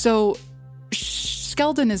materialism. So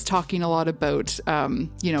Skeldon is talking a lot about,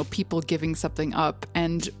 people giving something up.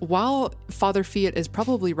 And while Father Fiat is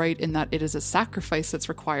probably right in that it is a sacrifice that's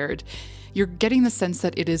required, you're getting the sense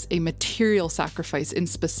that it is a material sacrifice in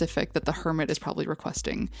specific that the hermit is probably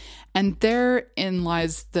requesting. And therein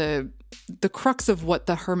lies the crux of what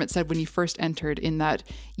the hermit said when he first entered, in that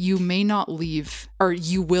you may not leave, or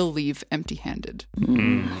you will leave empty-handed.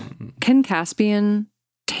 Can Caspian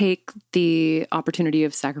take the opportunity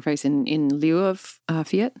of sacrifice in lieu of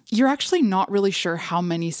Fiat? You're actually not really sure how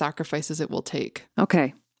many sacrifices it will take.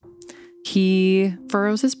 Okay. He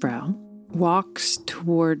furrows his brow, walks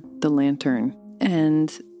toward the lantern,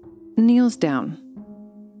 and kneels down.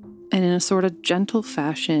 And in a sort of gentle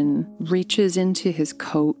fashion, reaches into his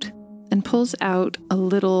coat and pulls out a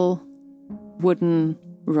little wooden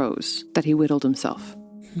rose that he whittled himself.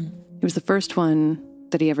 It was the first one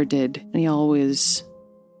that he ever did, and he always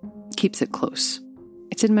keeps it close.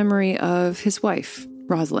 It's in memory of his wife,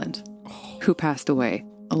 Rosalind, who passed away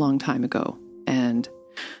a long time ago. And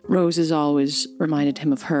roses always reminded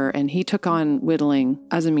him of her, and he took on whittling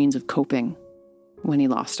as a means of coping when he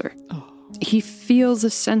lost her. He feels a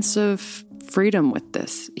sense of freedom with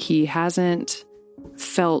this. He hasn't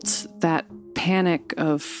felt that panic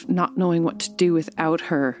of not knowing what to do without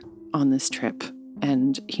her on this trip.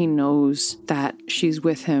 And he knows that she's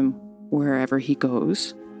with him wherever he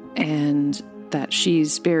goes, and that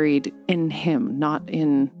she's buried in him, not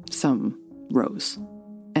in some rose.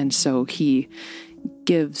 And so he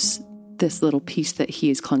gives this little piece that he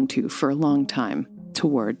has clung to for a long time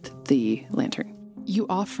toward the lantern. You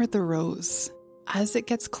offer the rose. As it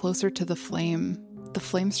gets closer to the flame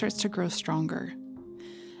starts to grow stronger.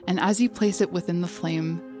 And as you place it within the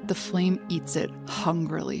flame eats it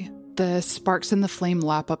hungrily. The sparks in the flame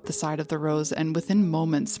lap up the side of the rose, and within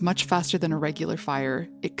moments, much faster than a regular fire,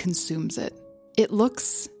 it consumes it. It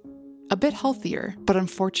looks a bit healthier, but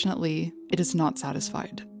unfortunately, it is not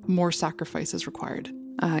satisfied. More sacrifice is required.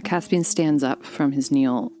 Caspian stands up from his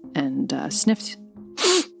kneel and sniffs.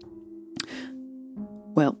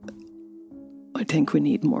 Well, I think we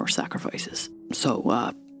need more sacrifices.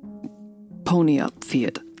 So, pony up,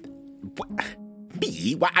 Fiat.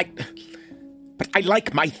 Me? But I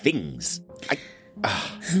like my things.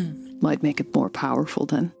 Might make it more powerful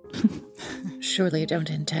then. Surely you don't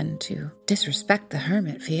intend to disrespect the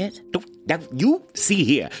hermit, Fiat. Now, you see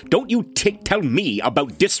here. Don't you tell me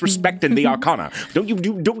about disrespecting the Arcana.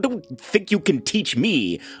 Don't think you can teach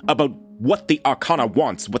me about what the Arcana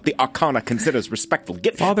wants, what the Arcana considers respectful.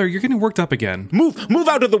 Father, you're getting worked up again. Move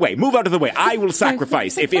out of the way. Move out of the way. I will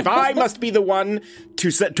sacrifice. If I must be the one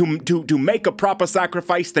to make a proper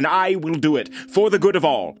sacrifice, then I will do it for the good of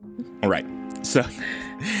all. All right. So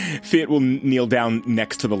Fiat will kneel down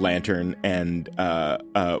next to the lantern and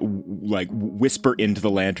whisper into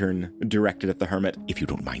the lantern directed at the hermit. If you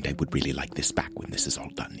don't mind, I would really like this back when this is all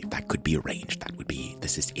done. If that could be arranged, that would be.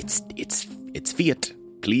 It's Fiat.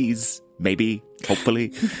 Please, maybe,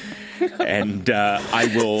 hopefully. And I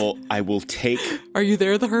will take. Are you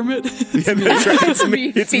there, the hermit? Yeah, that's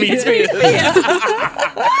right. It's me.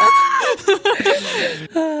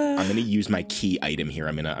 I'm going to use my key item here.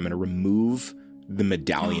 I'm going to remove the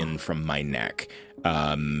medallion from my neck,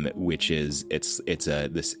 which is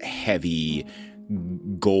this heavy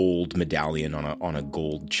gold medallion on a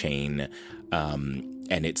gold chain.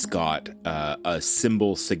 And it's got a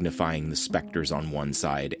symbol signifying the specters on one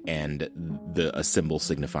side and a symbol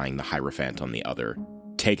signifying the Hierophant on the other.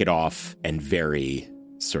 Take it off and very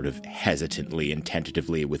sort of hesitantly and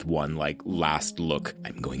tentatively with one last look,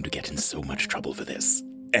 I'm going to get in so much trouble for this,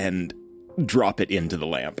 and drop it into the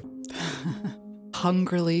lamp.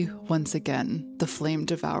 Hungrily, once again, the flame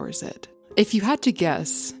devours it. If you had to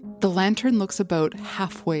guess, the lantern looks about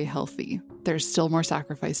halfway healthy. There's still more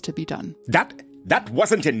sacrifice to be done. That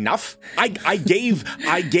wasn't enough. I gave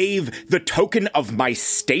the token of my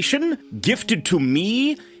station gifted to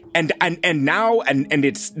me, and now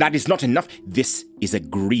that is not enough. This is a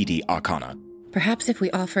greedy Arcana. Perhaps if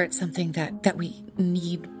we offer it something that we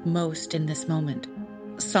need most in this moment.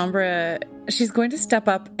 Sombra, she's going to step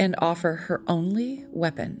up and offer her only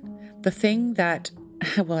weapon. The thing that,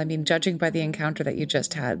 judging by the encounter that you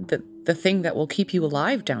just had, the thing that will keep you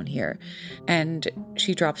alive down here. And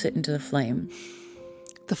she drops it into the flame.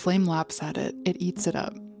 The flame laps at it. It eats it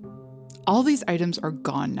up. All these items are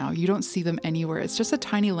gone now. You don't see them anywhere. It's just a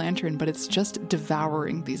tiny lantern, but it's just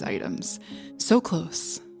devouring these items. So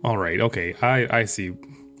close. All right. Okay. I see.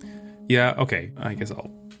 Yeah. Okay. I guess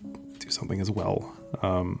I'll do something as well.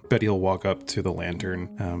 Betty will walk up to the lantern.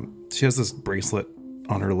 She has this bracelet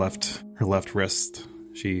on her left wrist.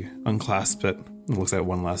 She unclasps it and looks at it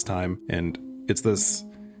one last time. And it's this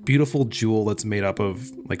beautiful jewel that's made up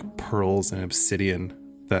of pearls and obsidian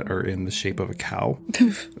that are in the shape of a cow.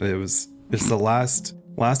 It's the last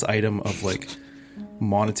item of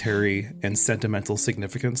monetary and sentimental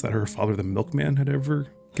significance that her father, the milkman, had ever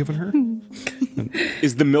given her.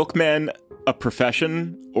 Is the milkman a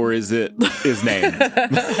profession or is it his name?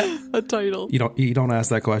 A title. You don't ask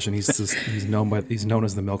that question. He's known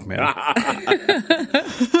as the milkman.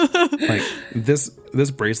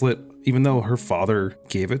 This bracelet, even though her father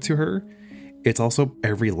gave it to her, it's also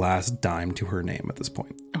every last dime to her name at this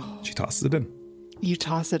point. Oh. She tosses it in. You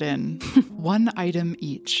toss it in. One item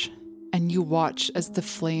each. And you watch as the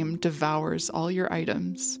flame devours all your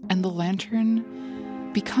items. And the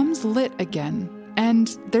lantern becomes lit again.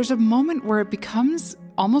 And there's a moment where it becomes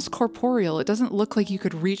almost corporeal. It doesn't look like you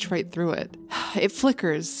could reach right through it. It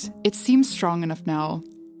flickers. It seems strong enough now.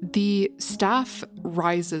 The staff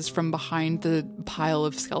rises from behind the pile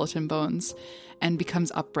of skeleton bones and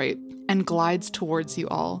becomes upright and glides towards you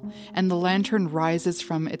all. And the lantern rises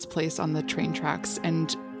from its place on the train tracks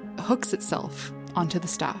and hooks itself onto the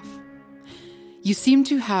staff. You seem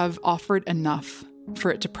to have offered enough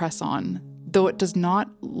for it to press on, though it does not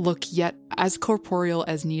look yet as corporeal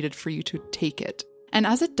as needed for you to take it. And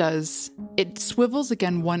as it does, it swivels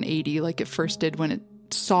again 180 like it first did when it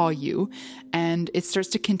saw you, and it starts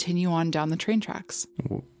to continue on down the train tracks.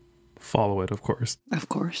 We'll follow it, of course. Of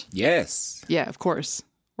course. Yes. Yeah, of course.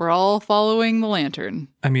 We're all following the lantern.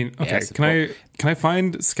 I mean, okay. Yes, Can I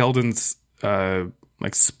find Skeldon's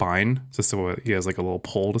like spine just so he has like a little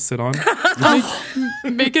pole to sit on?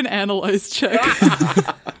 Make an analyze check.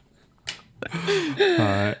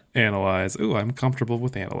 Analyze. Ooh, I'm comfortable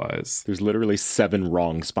with analyze. There's literally 7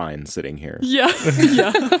 wrong spines sitting here. Yeah.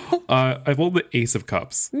 I rolled the Ace of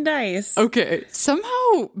Cups. Nice. Okay.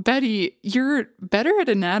 Somehow, Betty, you're better at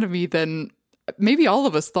anatomy than maybe all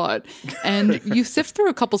of us thought. And you sift through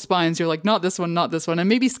a couple spines. You're like, not this one, not this one. And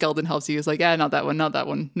maybe Skeldon helps you. He's like, not that one, not that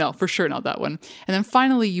one. No, for sure, not that one. And then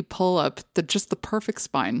finally you pull up just the perfect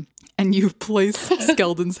spine and you place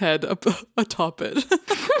Skeldon's head up atop it.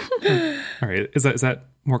 All right. Is that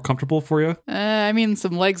more comfortable for you? I mean,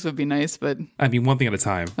 some legs would be nice, but... I mean, one thing at a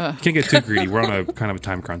time. Can't get too greedy. We're on a kind of a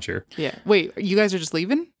time crunch here. Yeah. Wait, you guys are just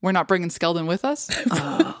leaving? We're not bringing Skeldon with us?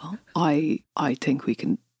 I think we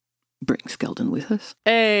can bring Skeldon with us.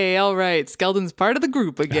 Hey, all right. Skeldon's part of the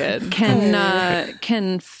group again.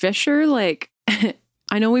 Can Fisher, like...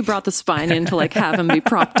 I know we brought the spine in to like have him be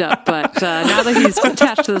propped up, but now that he's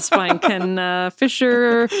attached to the spine, can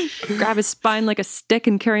Fisher grab his spine like a stick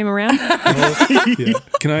and carry him around? Yeah.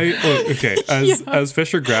 Can I? Oh, okay. As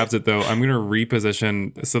Fisher grabs it, though, I'm going to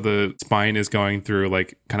reposition so the spine is going through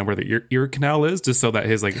like kind of where the ear canal is, just so that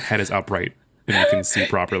his like head is upright and you can see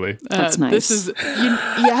properly. That's nice. This is.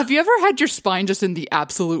 Have you ever had your spine just in the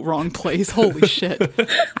absolute wrong place? Holy shit!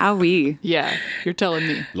 Owie. Yeah, you're telling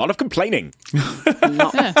me. A lot of complaining.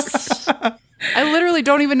 Yes. I literally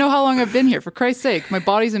don't even know how long I've been here. For Christ's sake, my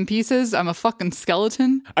body's in pieces. I'm a fucking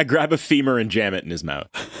skeleton. I grab a femur and jam it in his mouth.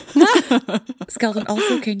 Skeldon,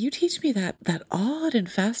 also, can you teach me that odd and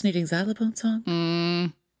fascinating xylophone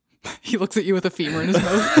song? He looks at you with a femur in his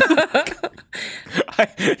mouth.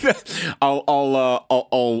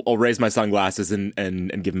 I'll raise my sunglasses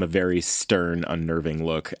and give him a very stern, unnerving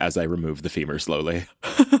look as I remove the femur slowly.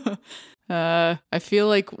 I feel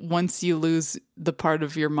like once you lose the part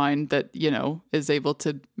of your mind that, is able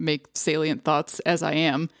to make salient thoughts, as I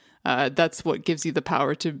am, that's what gives you the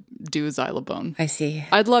power to do xylophone. I see.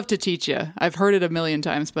 I'd love to teach you. I've heard it a million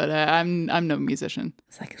times, but I'm no musician.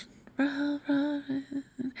 It's like,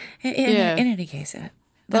 in any case,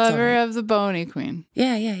 that's Lover all right. of the Bony Queen.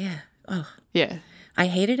 Yeah. Oh, yeah. I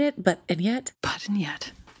hated it, and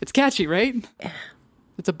yet. It's catchy, right? Yeah.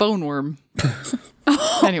 It's a bone worm.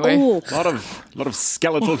 Anyway. A lot of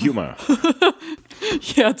skeletal humor.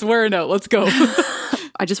 Yeah, it's wearing out. Let's go.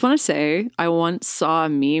 I just want to say, I once saw a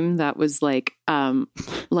meme that was like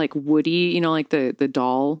Woody, like the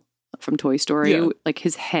doll from Toy Story. Yeah. Like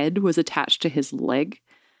his head was attached to his leg.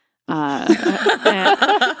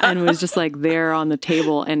 And was just like there on the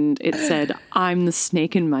table, and it said, "I'm the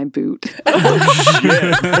snake in my boot."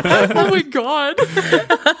 Oh my god.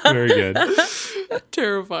 Very good.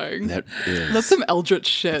 Terrifying. That's some eldritch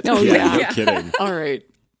shit. Oh yeah, yeah. no kidding. All right.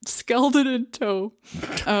 Skeldon in tow.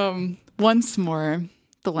 Once more,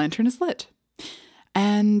 the lantern is lit.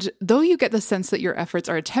 And though you get the sense that your efforts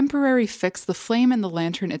are a temporary fix, the flame and the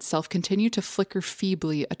lantern itself continue to flicker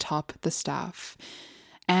feebly atop the staff.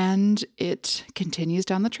 And it continues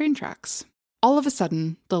down the train tracks. All of a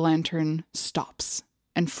sudden, the lantern stops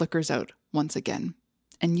and flickers out once again.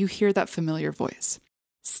 And you hear that familiar voice.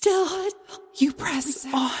 Still, you press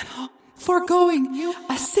on. Foregoing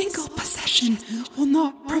a single possession will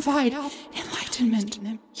not provide enlightenment.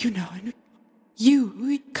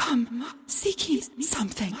 You come seeking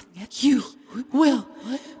something. You will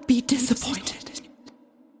be disappointed.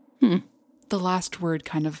 The last word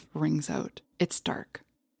kind of rings out. It's dark.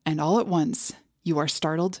 And all at once, you are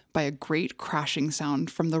startled by a great crashing sound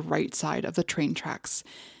from the right side of the train tracks.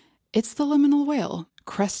 It's the liminal whale,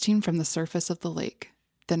 cresting from the surface of the lake,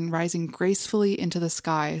 then rising gracefully into the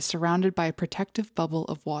sky, surrounded by a protective bubble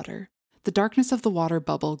of water. The darkness of the water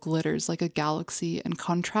bubble glitters like a galaxy and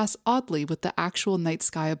contrasts oddly with the actual night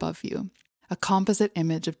sky above you, a composite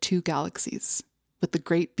image of 2 galaxies, with the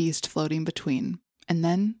great beast floating between. And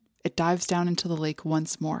then it dives down into the lake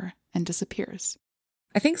once more and disappears.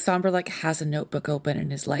 I think Sombra has a notebook open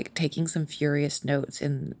and is taking some furious notes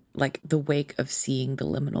in the wake of seeing the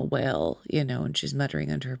liminal whale, and she's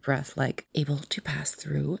muttering under her breath, able to pass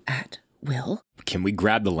through at will. Can we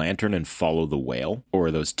grab the lantern and follow the whale? Or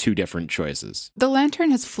are those 2 different choices? The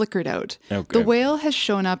lantern has flickered out. Okay. The whale has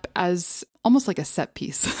shown up as almost like a set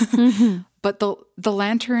piece. Mm-hmm. But the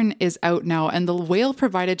lantern is out now, and the whale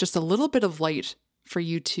provided just a little bit of light for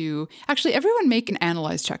you to... Actually, everyone make an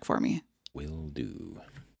analyze check for me. Will do.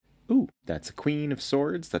 Ooh, that's a Queen of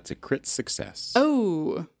Swords. That's a crit success.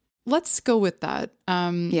 Oh, let's go with that.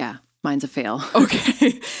 Yeah, mine's a fail.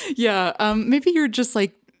 Okay. Yeah. Maybe you're just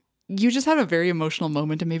You just had a very emotional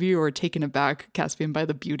moment, and maybe you were taken aback, Caspian, by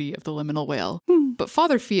the beauty of the liminal whale. But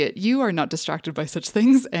Father Fiat, you are not distracted by such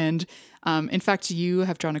things, and in fact, you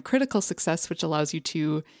have drawn a critical success, which allows you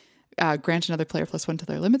to grant another player +1 to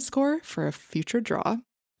their limit score for a future draw.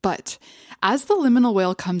 But as the liminal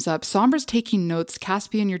whale comes up, Sombra's taking notes.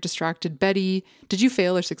 Caspian, you're distracted. Betty, did you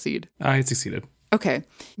fail or succeed? I succeeded. Okay.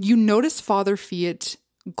 You notice Father Fiat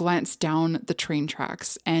glance down the train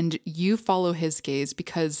tracks, and you follow his gaze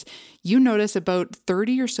because you notice about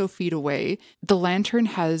 30 or so feet away, the lantern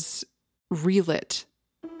has relit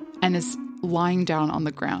and is lying down on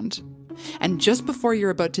the ground. And just before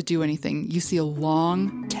you're about to do anything, you see a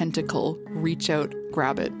long tentacle reach out,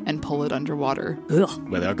 grab it, and pull it underwater. Ugh.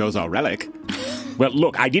 Well, there goes our relic. Well,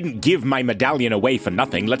 look, I didn't give my medallion away for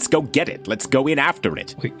nothing. Let's go get it. Let's go in after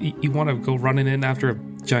it. Wait, you want to go running in after a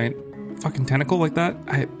giant fucking tentacle like that?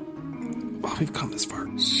 We've come this far.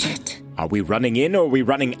 Shit. Are we running in or are we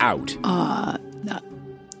running out?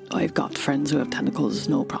 I've got friends who have tentacles,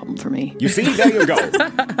 no problem for me. You see, there you go.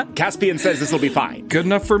 Caspian says this will be fine. Good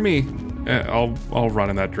enough for me. I'll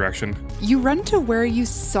run in that direction. You run to where you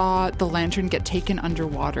saw the lantern get taken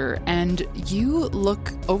underwater, and you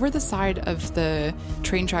look over the side of the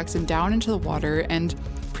train tracks and down into the water, and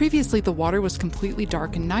previously the water was completely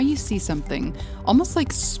dark, and now you see something almost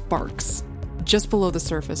like sparks just below the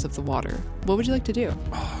surface of the water. What would you like to do?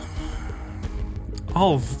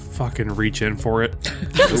 I'll fucking reach in for it.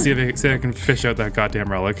 see if I can fish out that goddamn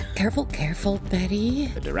relic. Careful, Betty.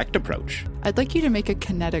 The direct approach. I'd like you to make a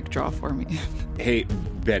kinetic draw for me. Hey,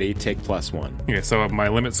 Betty, take +1. Okay, so my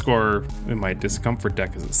limit score in my discomfort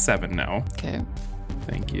deck is a 7 now. Okay.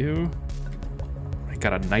 Thank you. I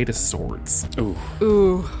got a Knight of Swords.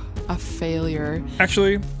 Ooh, a failure.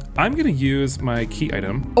 Actually, I'm going to use my key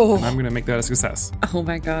item, and I'm going to make that a success. Oh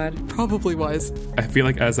my god. Probably wise. I feel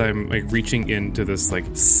like as I'm reaching into this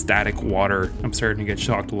static water, I'm starting to get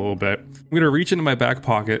shocked a little bit. I'm going to reach into my back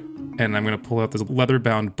pocket, and I'm going to pull out this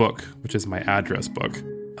leather-bound book, which is my address book.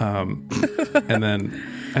 And then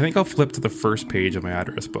I think I'll flip to the first page of my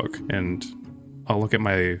address book, and I'll look at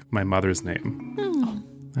my mother's name.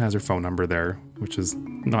 It has her phone number there, which is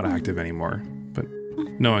not active anymore. But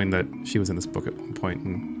knowing that she was in this book at one point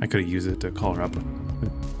and I could have used it to call her up,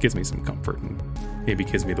 it gives me some comfort and maybe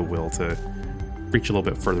gives me the will to reach a little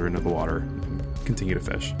bit further into the water and continue to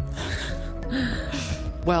fish.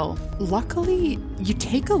 Well, luckily, you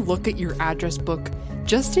take a look at your address book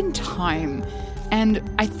just in time. And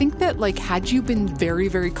I think that, had you been very,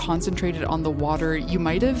 very concentrated on the water, you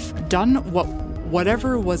might have done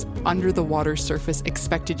whatever was under the water surface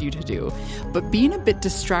expected you to do. But being a bit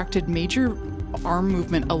distracted made your arm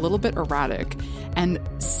movement a little bit erratic, and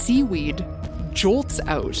seaweed jolts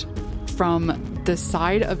out from the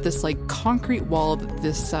side of this concrete wall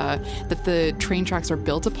that the train tracks are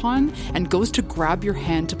built upon, and goes to grab your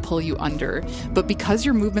hand to pull you under. But because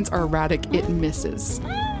your movements are erratic, it misses,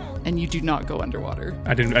 and you do not go underwater.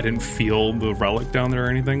 I didn't feel the relic down there or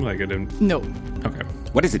anything. I didn't. No. Okay.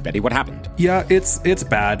 What is it, Betty? What happened? Yeah, it's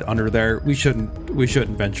bad under there. We shouldn't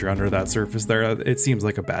venture under that surface there. It seems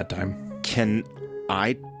like a bad time. Can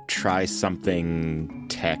I try something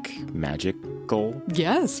tech magical?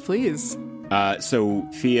 Yes, please. So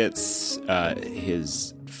Fiat's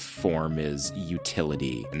his form is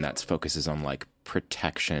utility, and that focuses on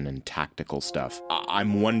protection and tactical stuff.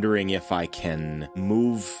 I'm wondering if I can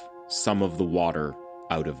move some of the water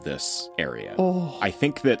out of this area. I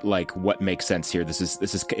think that what makes sense here, this is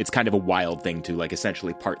it's kind of a wild thing to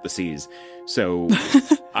essentially part the seas. So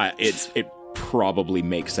it probably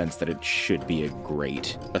makes sense that it should be a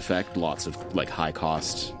great effect. Lots of high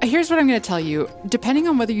cost. Here's what I'm going to tell you. Depending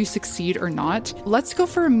on whether you succeed or not, let's go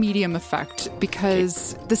for a medium effect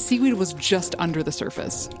because the seaweed was just under the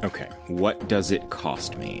surface. Okay. What does it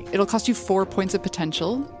cost me? It'll cost you 4 points of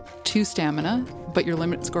potential, 2 stamina, but your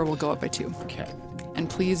limit score will go up by 2. Okay. And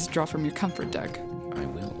please draw from your comfort deck. I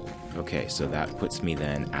will. Okay, so that puts me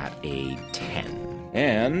then at a 10.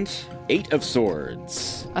 And 8 of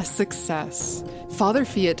Swords. A success. Father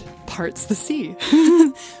Fiat parts the sea.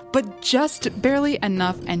 But just barely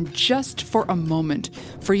enough and just for a moment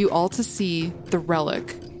for you all to see the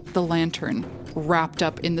relic, the lantern, wrapped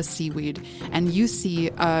up in the seaweed. And you see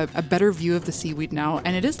a better view of the seaweed now.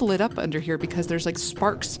 And it is lit up under here because there's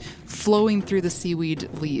sparks flowing through the seaweed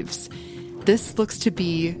leaves. This looks to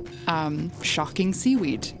be shocking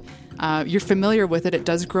seaweed. You're familiar with it. It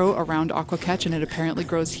does grow around Aquaketch, and it apparently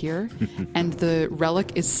grows here. And the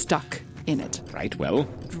relic is stuck in it. Right, well.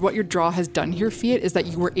 What your draw has done here, Fiat, is that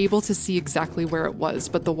you were able to see exactly where it was,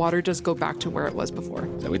 but the water does go back to where it was before.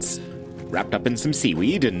 So it's wrapped up in some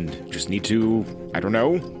seaweed and just need to,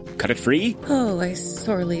 cut it free? Oh, I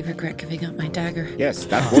sorely regret giving up my dagger. Yes,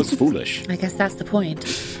 that was foolish. I guess that's the point.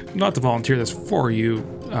 Not to volunteer this for you,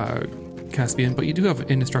 Caspian, but you do have an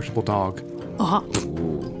indestructible dog.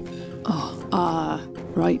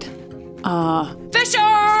 Right.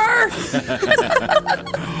 Fisher!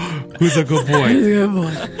 Who's a good boy?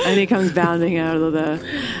 And he comes bounding out of the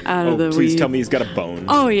Please weed. tell me he's got a bone.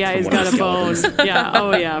 Oh yeah, he's from one got of a the bone. skeletons. Yeah,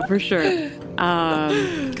 oh yeah, for sure.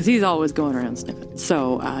 Because he's always going around sniffing.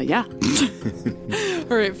 So yeah,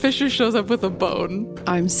 All right, Fisher shows up with a bone.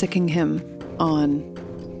 I'm sicking him on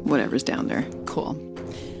whatever's down there. Cool.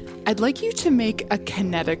 I'd like you to make a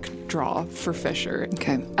kinetic draw for Fisher.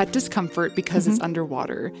 Okay. At discomfort because it's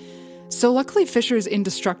underwater. So luckily Fisher is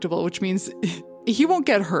indestructible, which means he won't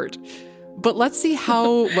get hurt. But let's see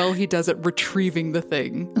how well he does at retrieving the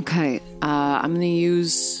thing. Okay, I'm gonna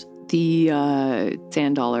use the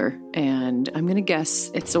sand dollar, and I'm gonna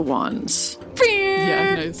guess it's a wands.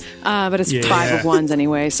 Yeah, nice. But it's 5 of wands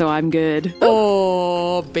anyway, so I'm good.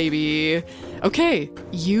 Oh, baby. Okay,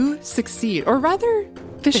 you succeed. Or rather,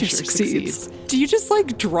 Fisher succeeds. Do you just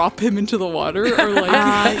drop him into the water, or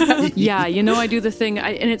Yeah, I do the thing,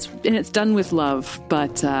 and it's done with love.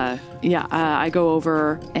 But I go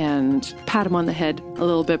over and pat him on the head a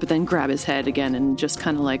little bit, but then grab his head again and just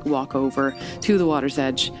kind of walk over to the water's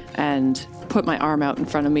edge and put my arm out in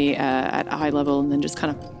front of me at eye level, and then just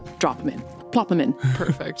kind of drop him in. Plop him in.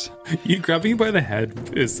 Perfect. You grabbing by the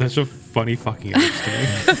head is such a funny fucking image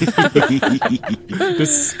to me.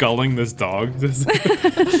 Just sculling this dog.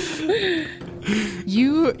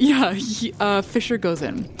 Fisher goes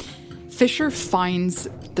in. Fisher finds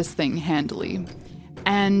this thing handily.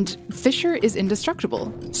 And Fisher is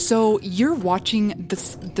indestructible. So you're watching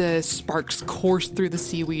the sparks course through the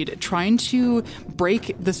seaweed, trying to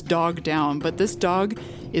break this dog down, but this dog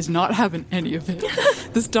is not having any of it.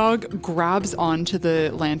 This dog grabs onto the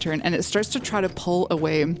lantern and it starts to try to pull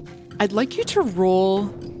away. I'd like you to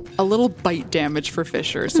roll a little bite damage for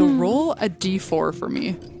Fisher. So roll a d4 for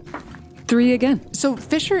me. 3 again. So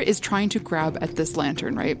Fisher is trying to grab at this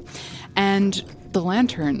lantern, right? And the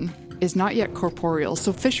lantern is not yet corporeal,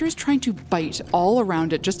 so Fisher is trying to bite all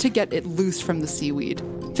around it just to get it loose from the seaweed.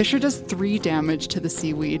 Fisher does 3 damage to the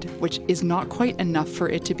seaweed, which is not quite enough for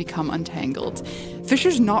it to become untangled.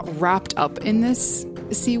 Fisher's not wrapped up in this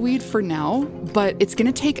seaweed for now, but it's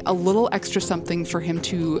going to take a little extra something for him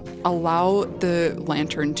to allow the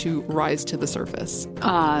lantern to rise to the surface.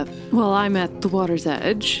 Well, I'm at the water's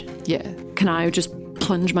edge. Yeah. Can I just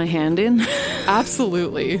plunge my hand in?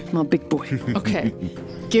 Absolutely. I'm a big boy. Okay.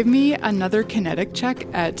 Give me another kinetic check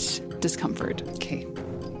at discomfort. Okay.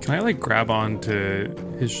 Can I grab onto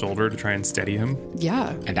his shoulder to try and steady him?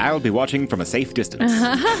 Yeah. And I'll be watching from a safe distance.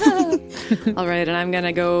 All right, and I'm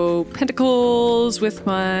gonna go pentacles with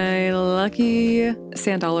my lucky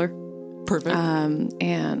sand dollar. Perfect.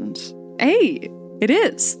 And hey, it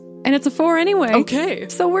is. And it's a 4 anyway. Okay.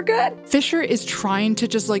 So we're good. Fisher is trying to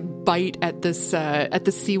just bite at this at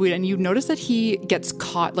the seaweed, and you notice that he gets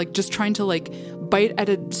caught just trying to bite at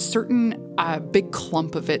a certain big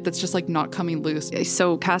clump of it that's just not coming loose.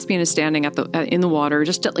 So Caspian is standing at in the water,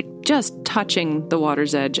 just touching the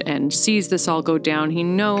water's edge, and sees this all go down. He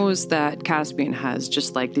knows that Caspian has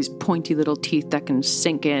just these pointy little teeth that can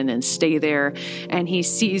sink in and stay there, and he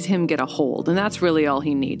sees him get a hold, and that's really all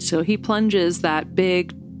he needs. So he plunges that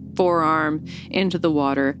big forearm into the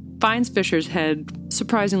water, finds Fisher's head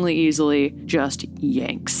surprisingly easily, just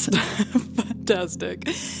yanks. Fantastic.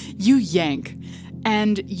 You yank,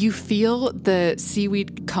 and you feel the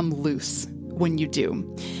seaweed come loose when you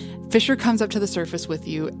do. Fisher comes up to the surface with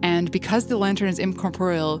you, and because the lantern is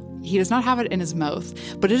incorporeal, he does not have it in his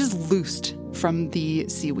mouth, but it is loosed from the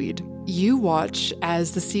seaweed. You watch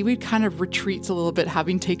as the seaweed kind of retreats a little bit,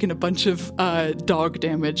 having taken a bunch of dog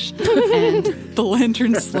damage, and the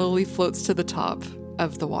lantern slowly floats to the top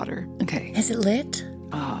of the water. Okay. Is it lit?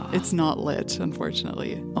 It's not lit,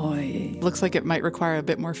 unfortunately. Oy. Looks like it might require a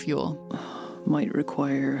bit more fuel. Might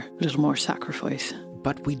require a little more sacrifice.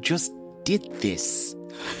 But we just did this.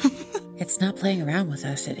 It's not playing around with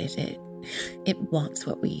us. It wants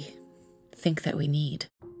what we think that we need.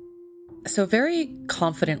 So very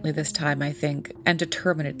confidently this time, I think, and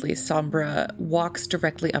determinedly, Sombra walks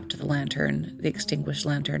directly up to the lantern, the extinguished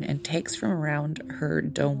lantern, and takes from around her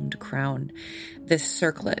domed crown this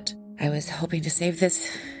circlet. I was hoping to save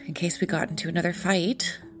this in case we got into another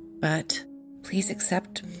fight, but please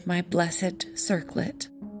accept my blessed circlet,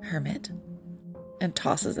 hermit, and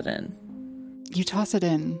tosses it in. You toss it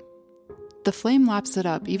in. The flame laps it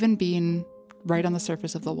up, even being right on the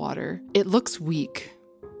surface of the water. It looks weak.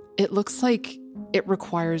 It looks like it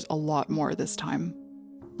requires a lot more this time.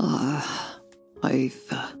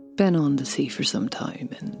 I've been on the sea for some time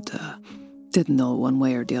and didn't know one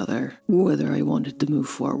way or the other whether I wanted to move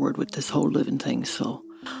forward with this whole living thing. So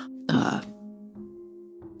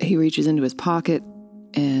he reaches into his pocket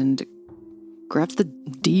and grabs the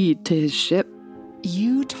deed to his ship.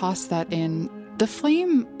 You toss that in. The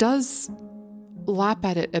flame does lap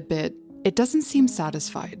at it a bit. It doesn't seem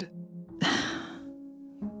satisfied.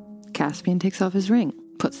 Caspian takes off his ring,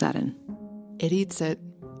 puts that in. It eats it.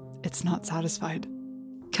 It's not satisfied.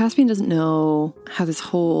 Caspian doesn't know how this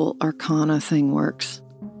whole arcana thing works,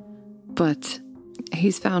 but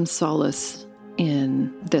he's found solace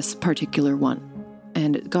in this particular one,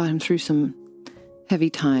 and it got him through some heavy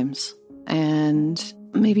times. And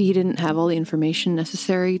maybe he didn't have all the information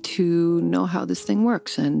necessary to know how this thing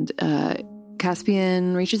works. And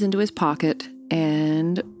Caspian reaches into his pocket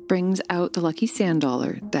and brings out the lucky sand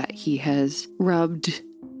dollar that he has rubbed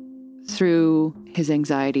through his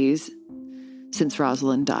anxieties since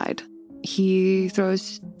Rosalind died. He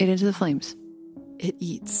throws it into the flames. It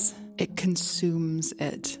eats. It consumes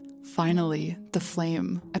it. Finally, the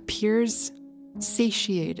flame appears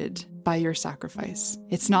satiated by your sacrifice.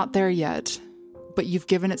 It's not there yet, but you've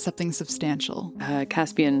given it something substantial.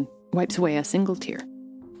 Caspian wipes away a single tear.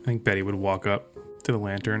 I think Betty would walk up to the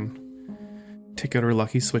lantern, take out her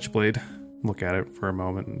lucky switchblade, look at it for a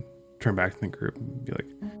moment, and turn back to the group and be like,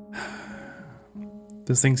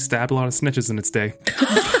 this thing stabbed a lot of snitches in its day.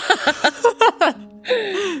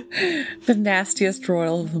 The nastiest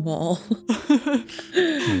royal of them all.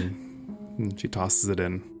 And she tosses it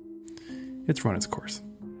in. It's run its course.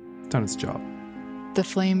 It's done its job. The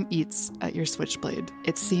flame eats at your switchblade.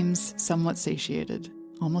 It seems somewhat satiated.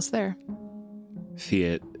 Almost there.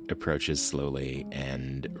 Fiat approaches slowly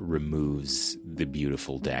and removes the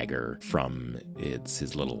beautiful dagger from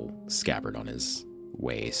his little scabbard on his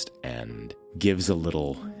waist and gives a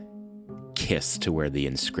little kiss to where the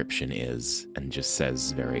inscription is and just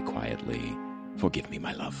says very quietly, "Forgive me,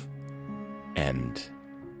 my love," and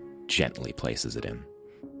gently places it in.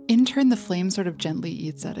 In turn, the flame sort of gently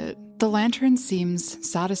eats at it. The lantern seems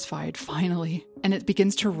satisfied, finally, and it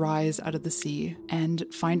begins to rise out of the sea and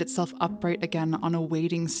find itself upright again on a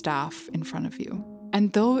waiting staff in front of you.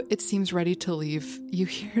 And though it seems ready to leave, you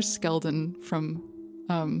hear Skeldon from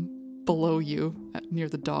below you, near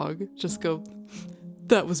the dog, just go,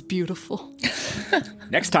 "That was beautiful."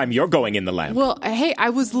 Next time you're going in the lamp. Well, hey, I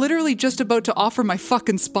was literally just about to offer my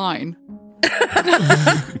fucking spine.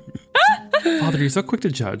 Father, you're so quick to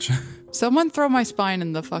judge. Someone throw my spine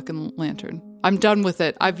in the fucking lantern. I'm done with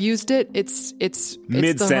it. I've used it. It's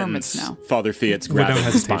the hermits now. Father Fiat's grabbing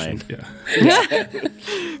his spine. Yeah.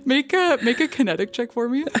 Make a kinetic check for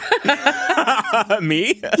me.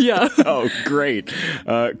 Me? Yeah. Oh, great.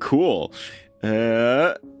 Cool.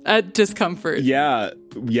 At discomfort. Yeah,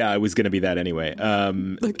 it was going to be that anyway.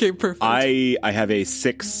 Okay, perfect. I have a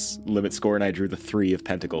 6 limit score, and I drew the 3 of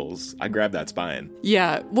pentacles. I grabbed that spine.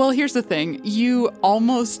 Yeah, well, here's the thing. You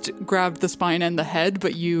almost grabbed the spine and the head,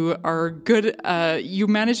 but you are good. You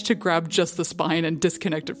managed to grab just the spine and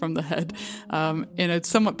disconnect it from the head in a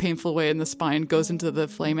somewhat painful way, and the spine goes into the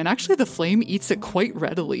flame. And actually, the flame eats it quite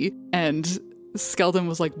readily, and Skeldon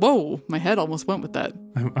was like, "Whoa, my head almost went with that."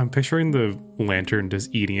 I'm picturing the lantern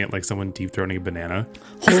just eating it like someone deep throating a banana.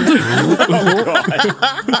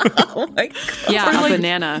 Oh my God. Yeah, a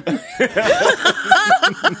banana.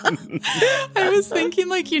 I was thinking,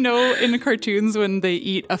 like, in the cartoons when they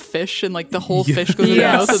eat a fish and like the whole fish goes in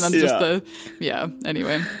their mouth and then just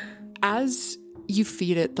anyway. As you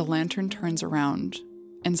feed it, the lantern turns around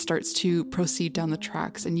and starts to proceed down the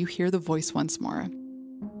tracks, and you hear the voice once more.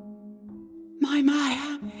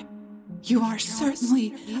 My, you are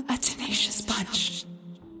certainly a tenacious bunch.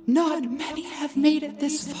 Not many have made it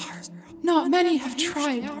this far. Not many have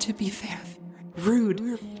tried, to be fair.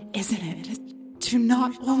 Rude, isn't it, to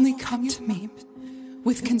not only come to me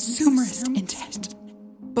with consumerist intent,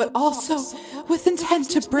 but also with intent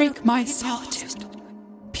to break my solitude.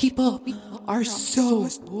 People are so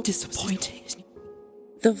disappointing."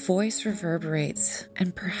 The voice reverberates,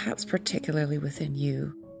 and perhaps particularly within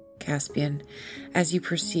you, Caspian, as you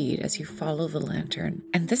proceed, as you follow the lantern.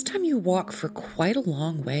 And this time you walk for quite a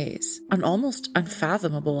long ways, an almost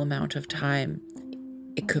unfathomable amount of time.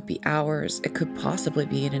 It could be hours, it could possibly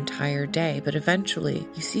be an entire day, but eventually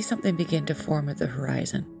you see something begin to form at the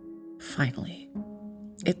horizon. Finally.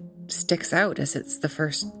 It sticks out as it's the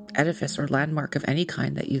first edifice or landmark of any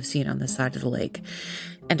kind that you've seen on this side of the lake.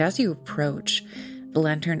 And as you approach, the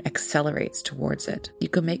lantern accelerates towards it. You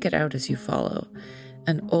can make it out as you follow.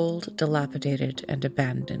 An old, dilapidated, and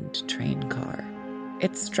abandoned train car.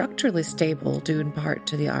 It's structurally stable due in part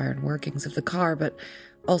to the iron workings of the car, but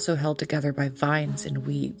also held together by vines and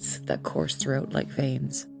weeds that course throughout like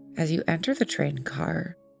veins. As you enter the train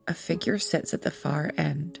car, a figure sits at the far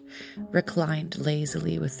end, reclined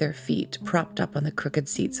lazily with their feet propped up on the crooked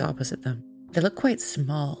seats opposite them. They look quite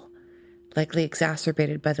small, likely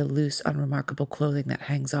exacerbated by the loose, unremarkable clothing that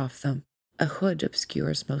hangs off them. A hood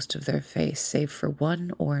obscures most of their face, save for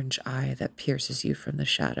one orange eye that pierces you from the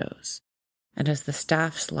shadows. And as the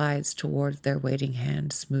staff slides toward their waiting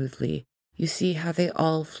hand smoothly, you see how they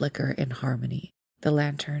all flicker in harmony. The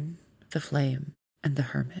lantern, the flame, and the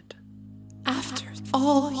hermit. After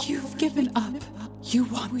all you've given up, you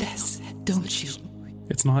want this, don't you?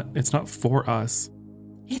 It's not for us.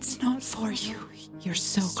 It's not for you. You're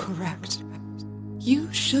so correct.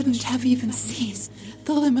 You shouldn't have even seen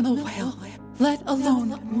the liminal whale, let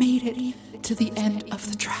alone made it to the end of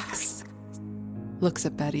the tracks. Looks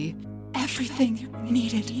at Betty. Everything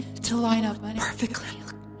needed to line up perfectly,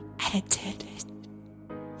 and it did.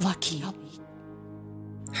 Lucky.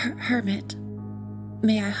 Hermit,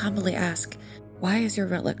 may I humbly ask, why is your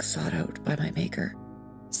relic sought out by my maker?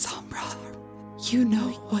 Sombra, you know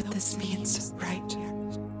what this means, right?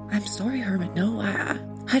 I'm sorry, Hermit. No,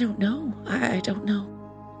 I don't know. I don't know.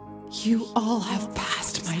 You all have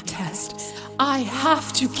passed my test. I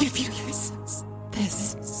have to give you this.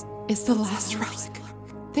 This is the last relic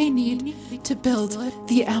they need to build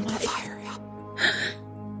the amplifier.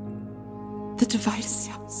 The device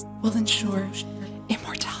will ensure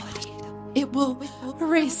immortality. It will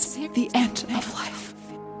erase the end of life.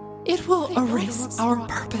 It will erase our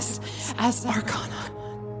purpose as Arcana.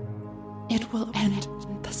 It will end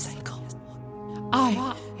the cycle.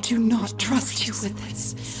 I do not trust you with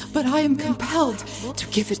this, but I am compelled to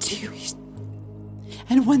give it to you.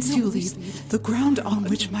 And once you leave, the ground on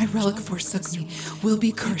which my relic forsook me will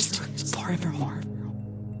be cursed forevermore.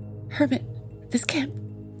 Hermit, this can't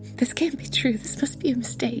be true. This must be a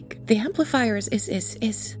mistake. The amplifier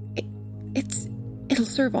it'll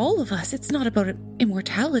serve all of us. It's not about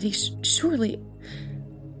immortality, surely.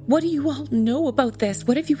 What do you all know about this?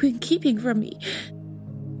 What have you been keeping from me?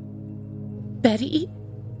 Betty?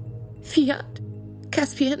 Fiat?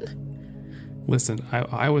 Caspian? Listen,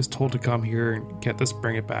 I was told to come here and get this,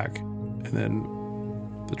 bring it back, and then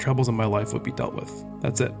the troubles in my life would be dealt with.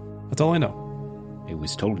 That's it. That's all I know. He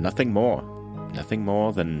was told nothing more. Nothing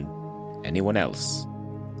more than anyone else.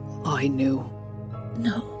 I knew.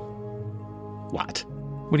 No. What?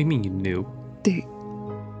 What do you mean you knew?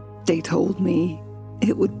 They told me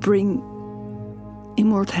it would bring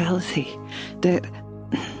immortality, that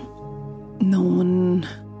no one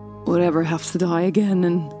would ever have to die again,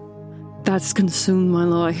 and that's consumed my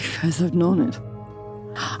life as I've known it.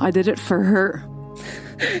 I did it for her.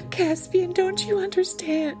 Caspian, don't you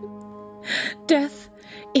understand? Death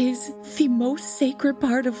is the most sacred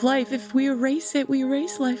part of life. If we erase it, we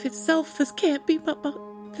erase life itself. This can't be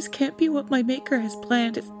what my maker has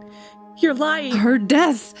planned. You're lying. Her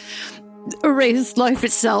death erased life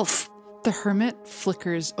itself. The hermit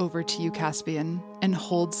flickers over to you, Caspian, and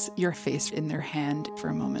holds your face in their hand for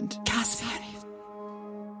a moment. Caspian,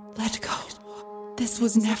 let go. This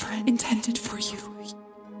was never intended for you.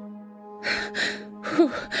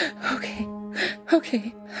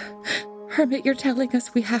 Okay. Hermit, you're telling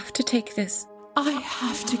us we have to take this. I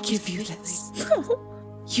have to give you this.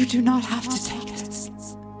 No. You do not have to take this.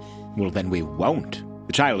 Well, then we won't.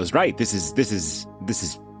 The child is right. This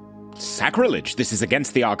is sacrilege. This is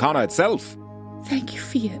against the Arcana itself. Thank you,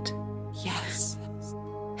 Fiat. Yes.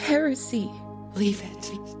 Heresy. Leave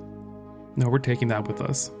it. No, we're taking that with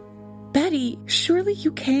us. Betty, surely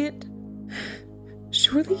you can't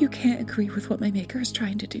agree with what my maker is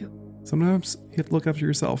trying to do. Sometimes you have to look after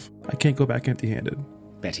yourself. I can't go back empty-handed.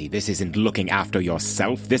 Betty, this isn't looking after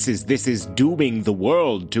yourself. This is dooming the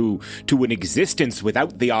world to an existence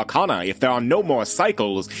without the Arcana. If there are no more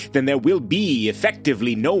cycles, then there will be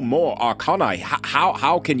effectively no more Arcana.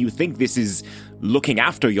 How can you think this is looking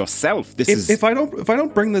after yourself? If I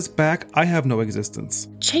don't bring this back, I have no existence.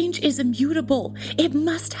 Change is immutable. It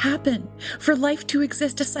must happen. For life to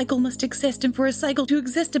exist, a cycle must exist, and for a cycle to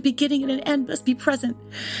exist, a beginning and an end must be present.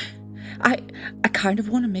 I kind of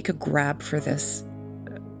want to make a grab for this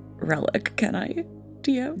relic, can I?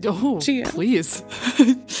 DM? Oh, GM? Please.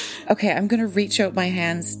 Okay, I'm going to reach out my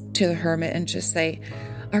hands to the hermit and just say,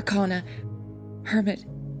 Arcana, hermit,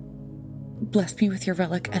 bless me with your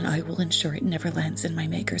relic, and I will ensure it never lands in my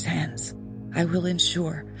maker's hands. I will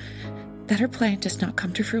ensure that her plan does not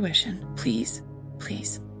come to fruition. Please,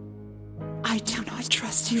 please. I do not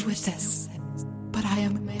trust you with this, but I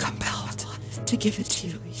am compelled to give it to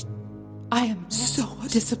you. I am so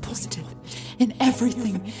disappointed in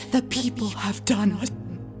everything that people have done.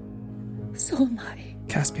 So am I.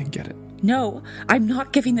 Caspian, get it. No, I'm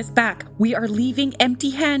not giving this back. We are leaving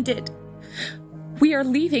empty-handed. We are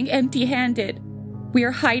leaving empty-handed. We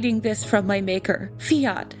are hiding this from my maker.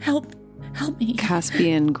 Fiat, help me.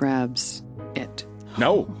 Caspian grabs it.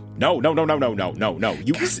 No.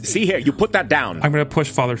 You see here, you put that down. I'm going to push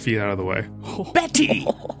Father Fiat out of the way. Betty!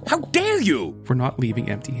 How dare you? We're not leaving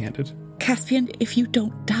empty-handed. Caspian, if you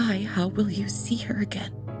don't die, how will you see her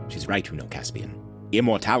again? She's right, Caspian.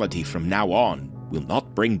 Immortality from now on will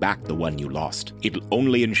not bring back the one you lost. It'll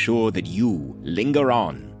only ensure that you linger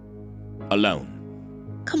on,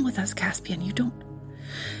 alone. Come with us, Caspian. You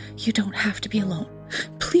don't have to be alone.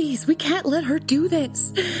 Please, we can't let her do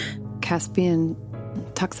this. Caspian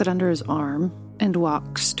tucks it under his arm and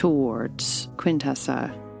walks towards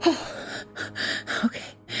Quintessa. Okay.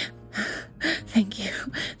 Thank you.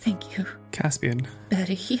 Caspian.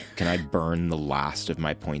 Betty. Can I burn the last of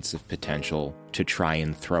my points of potential to try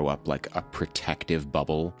and throw up like a protective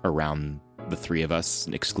bubble around the three of us,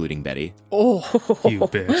 excluding Betty? Oh, you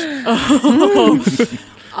bitch.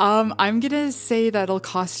 I'm going to say that'll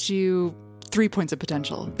cost you 3 points of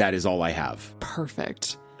potential. That is all I have.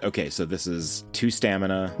 Perfect. Okay, so this is 2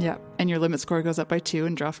 stamina. Yeah, and your limit score goes up by 2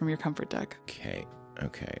 and draw from your comfort deck. Okay.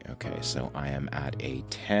 So I am at a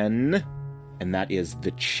 10, and that is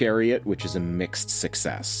the Chariot, which is a mixed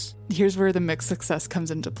success. Here's where the mixed success comes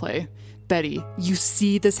into play. Betty, you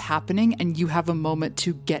see this happening and you have a moment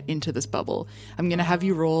to get into this bubble. I'm going to have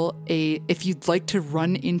you roll if you'd like to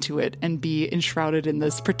run into it and be enshrouded in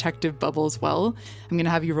this protective bubble as well, I'm going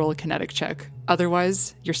to have you roll a kinetic check.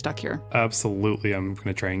 Otherwise, you're stuck here. Absolutely. I'm going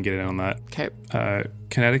to try and get in on that. Okay.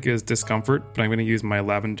 Kinetic is discomfort, but I'm going to use my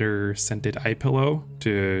lavender scented eye pillow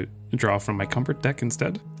to draw from my comfort deck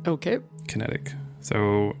instead. Okay. Kinetic.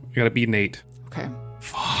 So I got to beat an 8. Okay.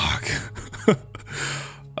 Fuck.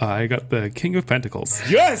 I got the King of Pentacles.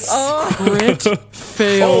 Yes! Crit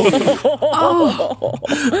fail.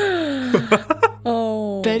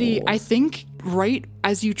 Oh. Betty, I think right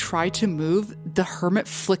as you try to move, the hermit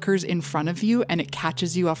flickers in front of you and it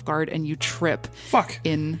catches you off guard and you trip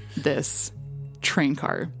in this train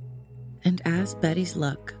car. And as Betty's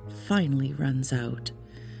luck finally runs out,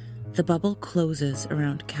 the bubble closes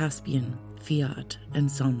around Caspian, Fiat, and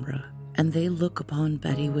Sombra, and they look upon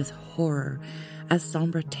Betty with horror as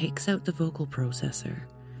Sombra takes out the vocal processor,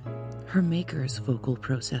 her maker's vocal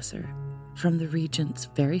processor, from the Regent's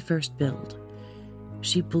very first build.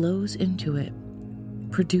 She blows into it,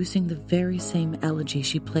 producing the very same elegy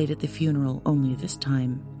she played at the funeral, only this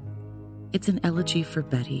time. It's an elegy for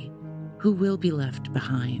Betty, who will be left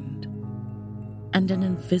behind. And an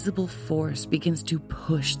invisible force begins to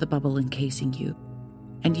push the bubble encasing you,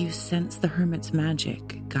 and you sense the hermit's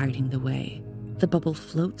magic guiding the way. The bubble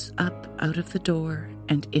floats up out of the door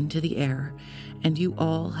and into the air, and you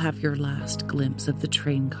all have your last glimpse of the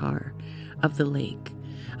train car, of the lake,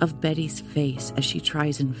 of Betty's face as she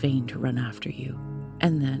tries in vain to run after you.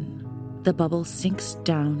 And then the bubble sinks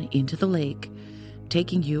down into the lake,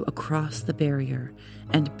 taking you across the barrier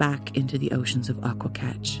and back into the oceans of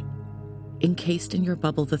Aquacatch. Encased in your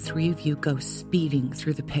bubble, the three of you go speeding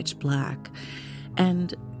through the pitch black,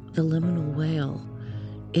 and the liminal whale,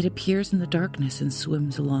 it appears in the darkness and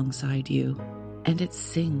swims alongside you, and it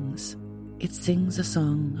sings. It sings a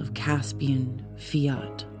song of Caspian,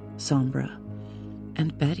 Fiat, Sombra,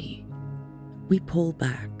 and Betty. We pull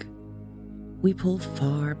back. We pull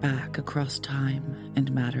far back across time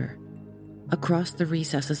and matter, across the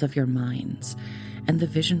recesses of your minds, and the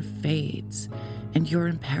vision fades, and you're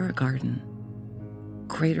in Paragarden.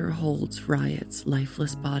 Crater holds Riot's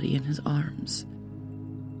lifeless body in his arms,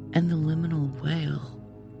 and the liminal whale,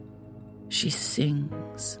 she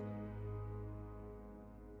sings.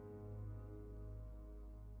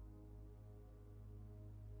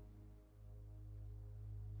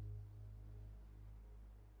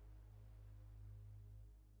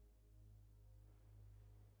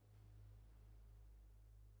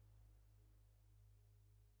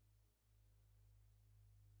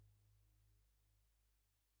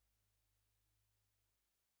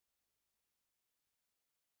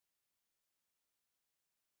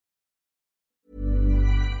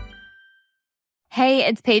 Hey,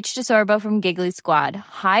 it's Paige DeSorbo from Giggly Squad.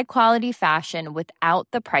 High quality fashion without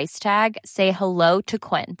the price tag. Say hello to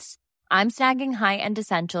Quince. I'm snagging high-end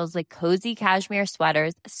essentials like cozy cashmere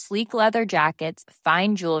sweaters, sleek leather jackets,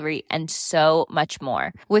 fine jewelry, and so much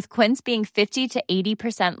more. With Quince being 50 to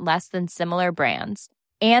 80% less than similar brands.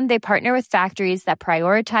 And they partner with factories that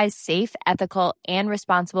prioritize safe, ethical, and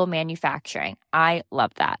responsible manufacturing. I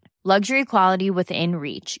love that. Luxury quality within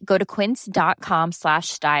reach. Go to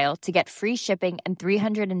quince.com/style to get free shipping and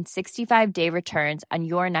 365-day returns on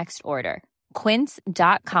your next order.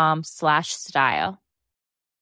 quince.com/style.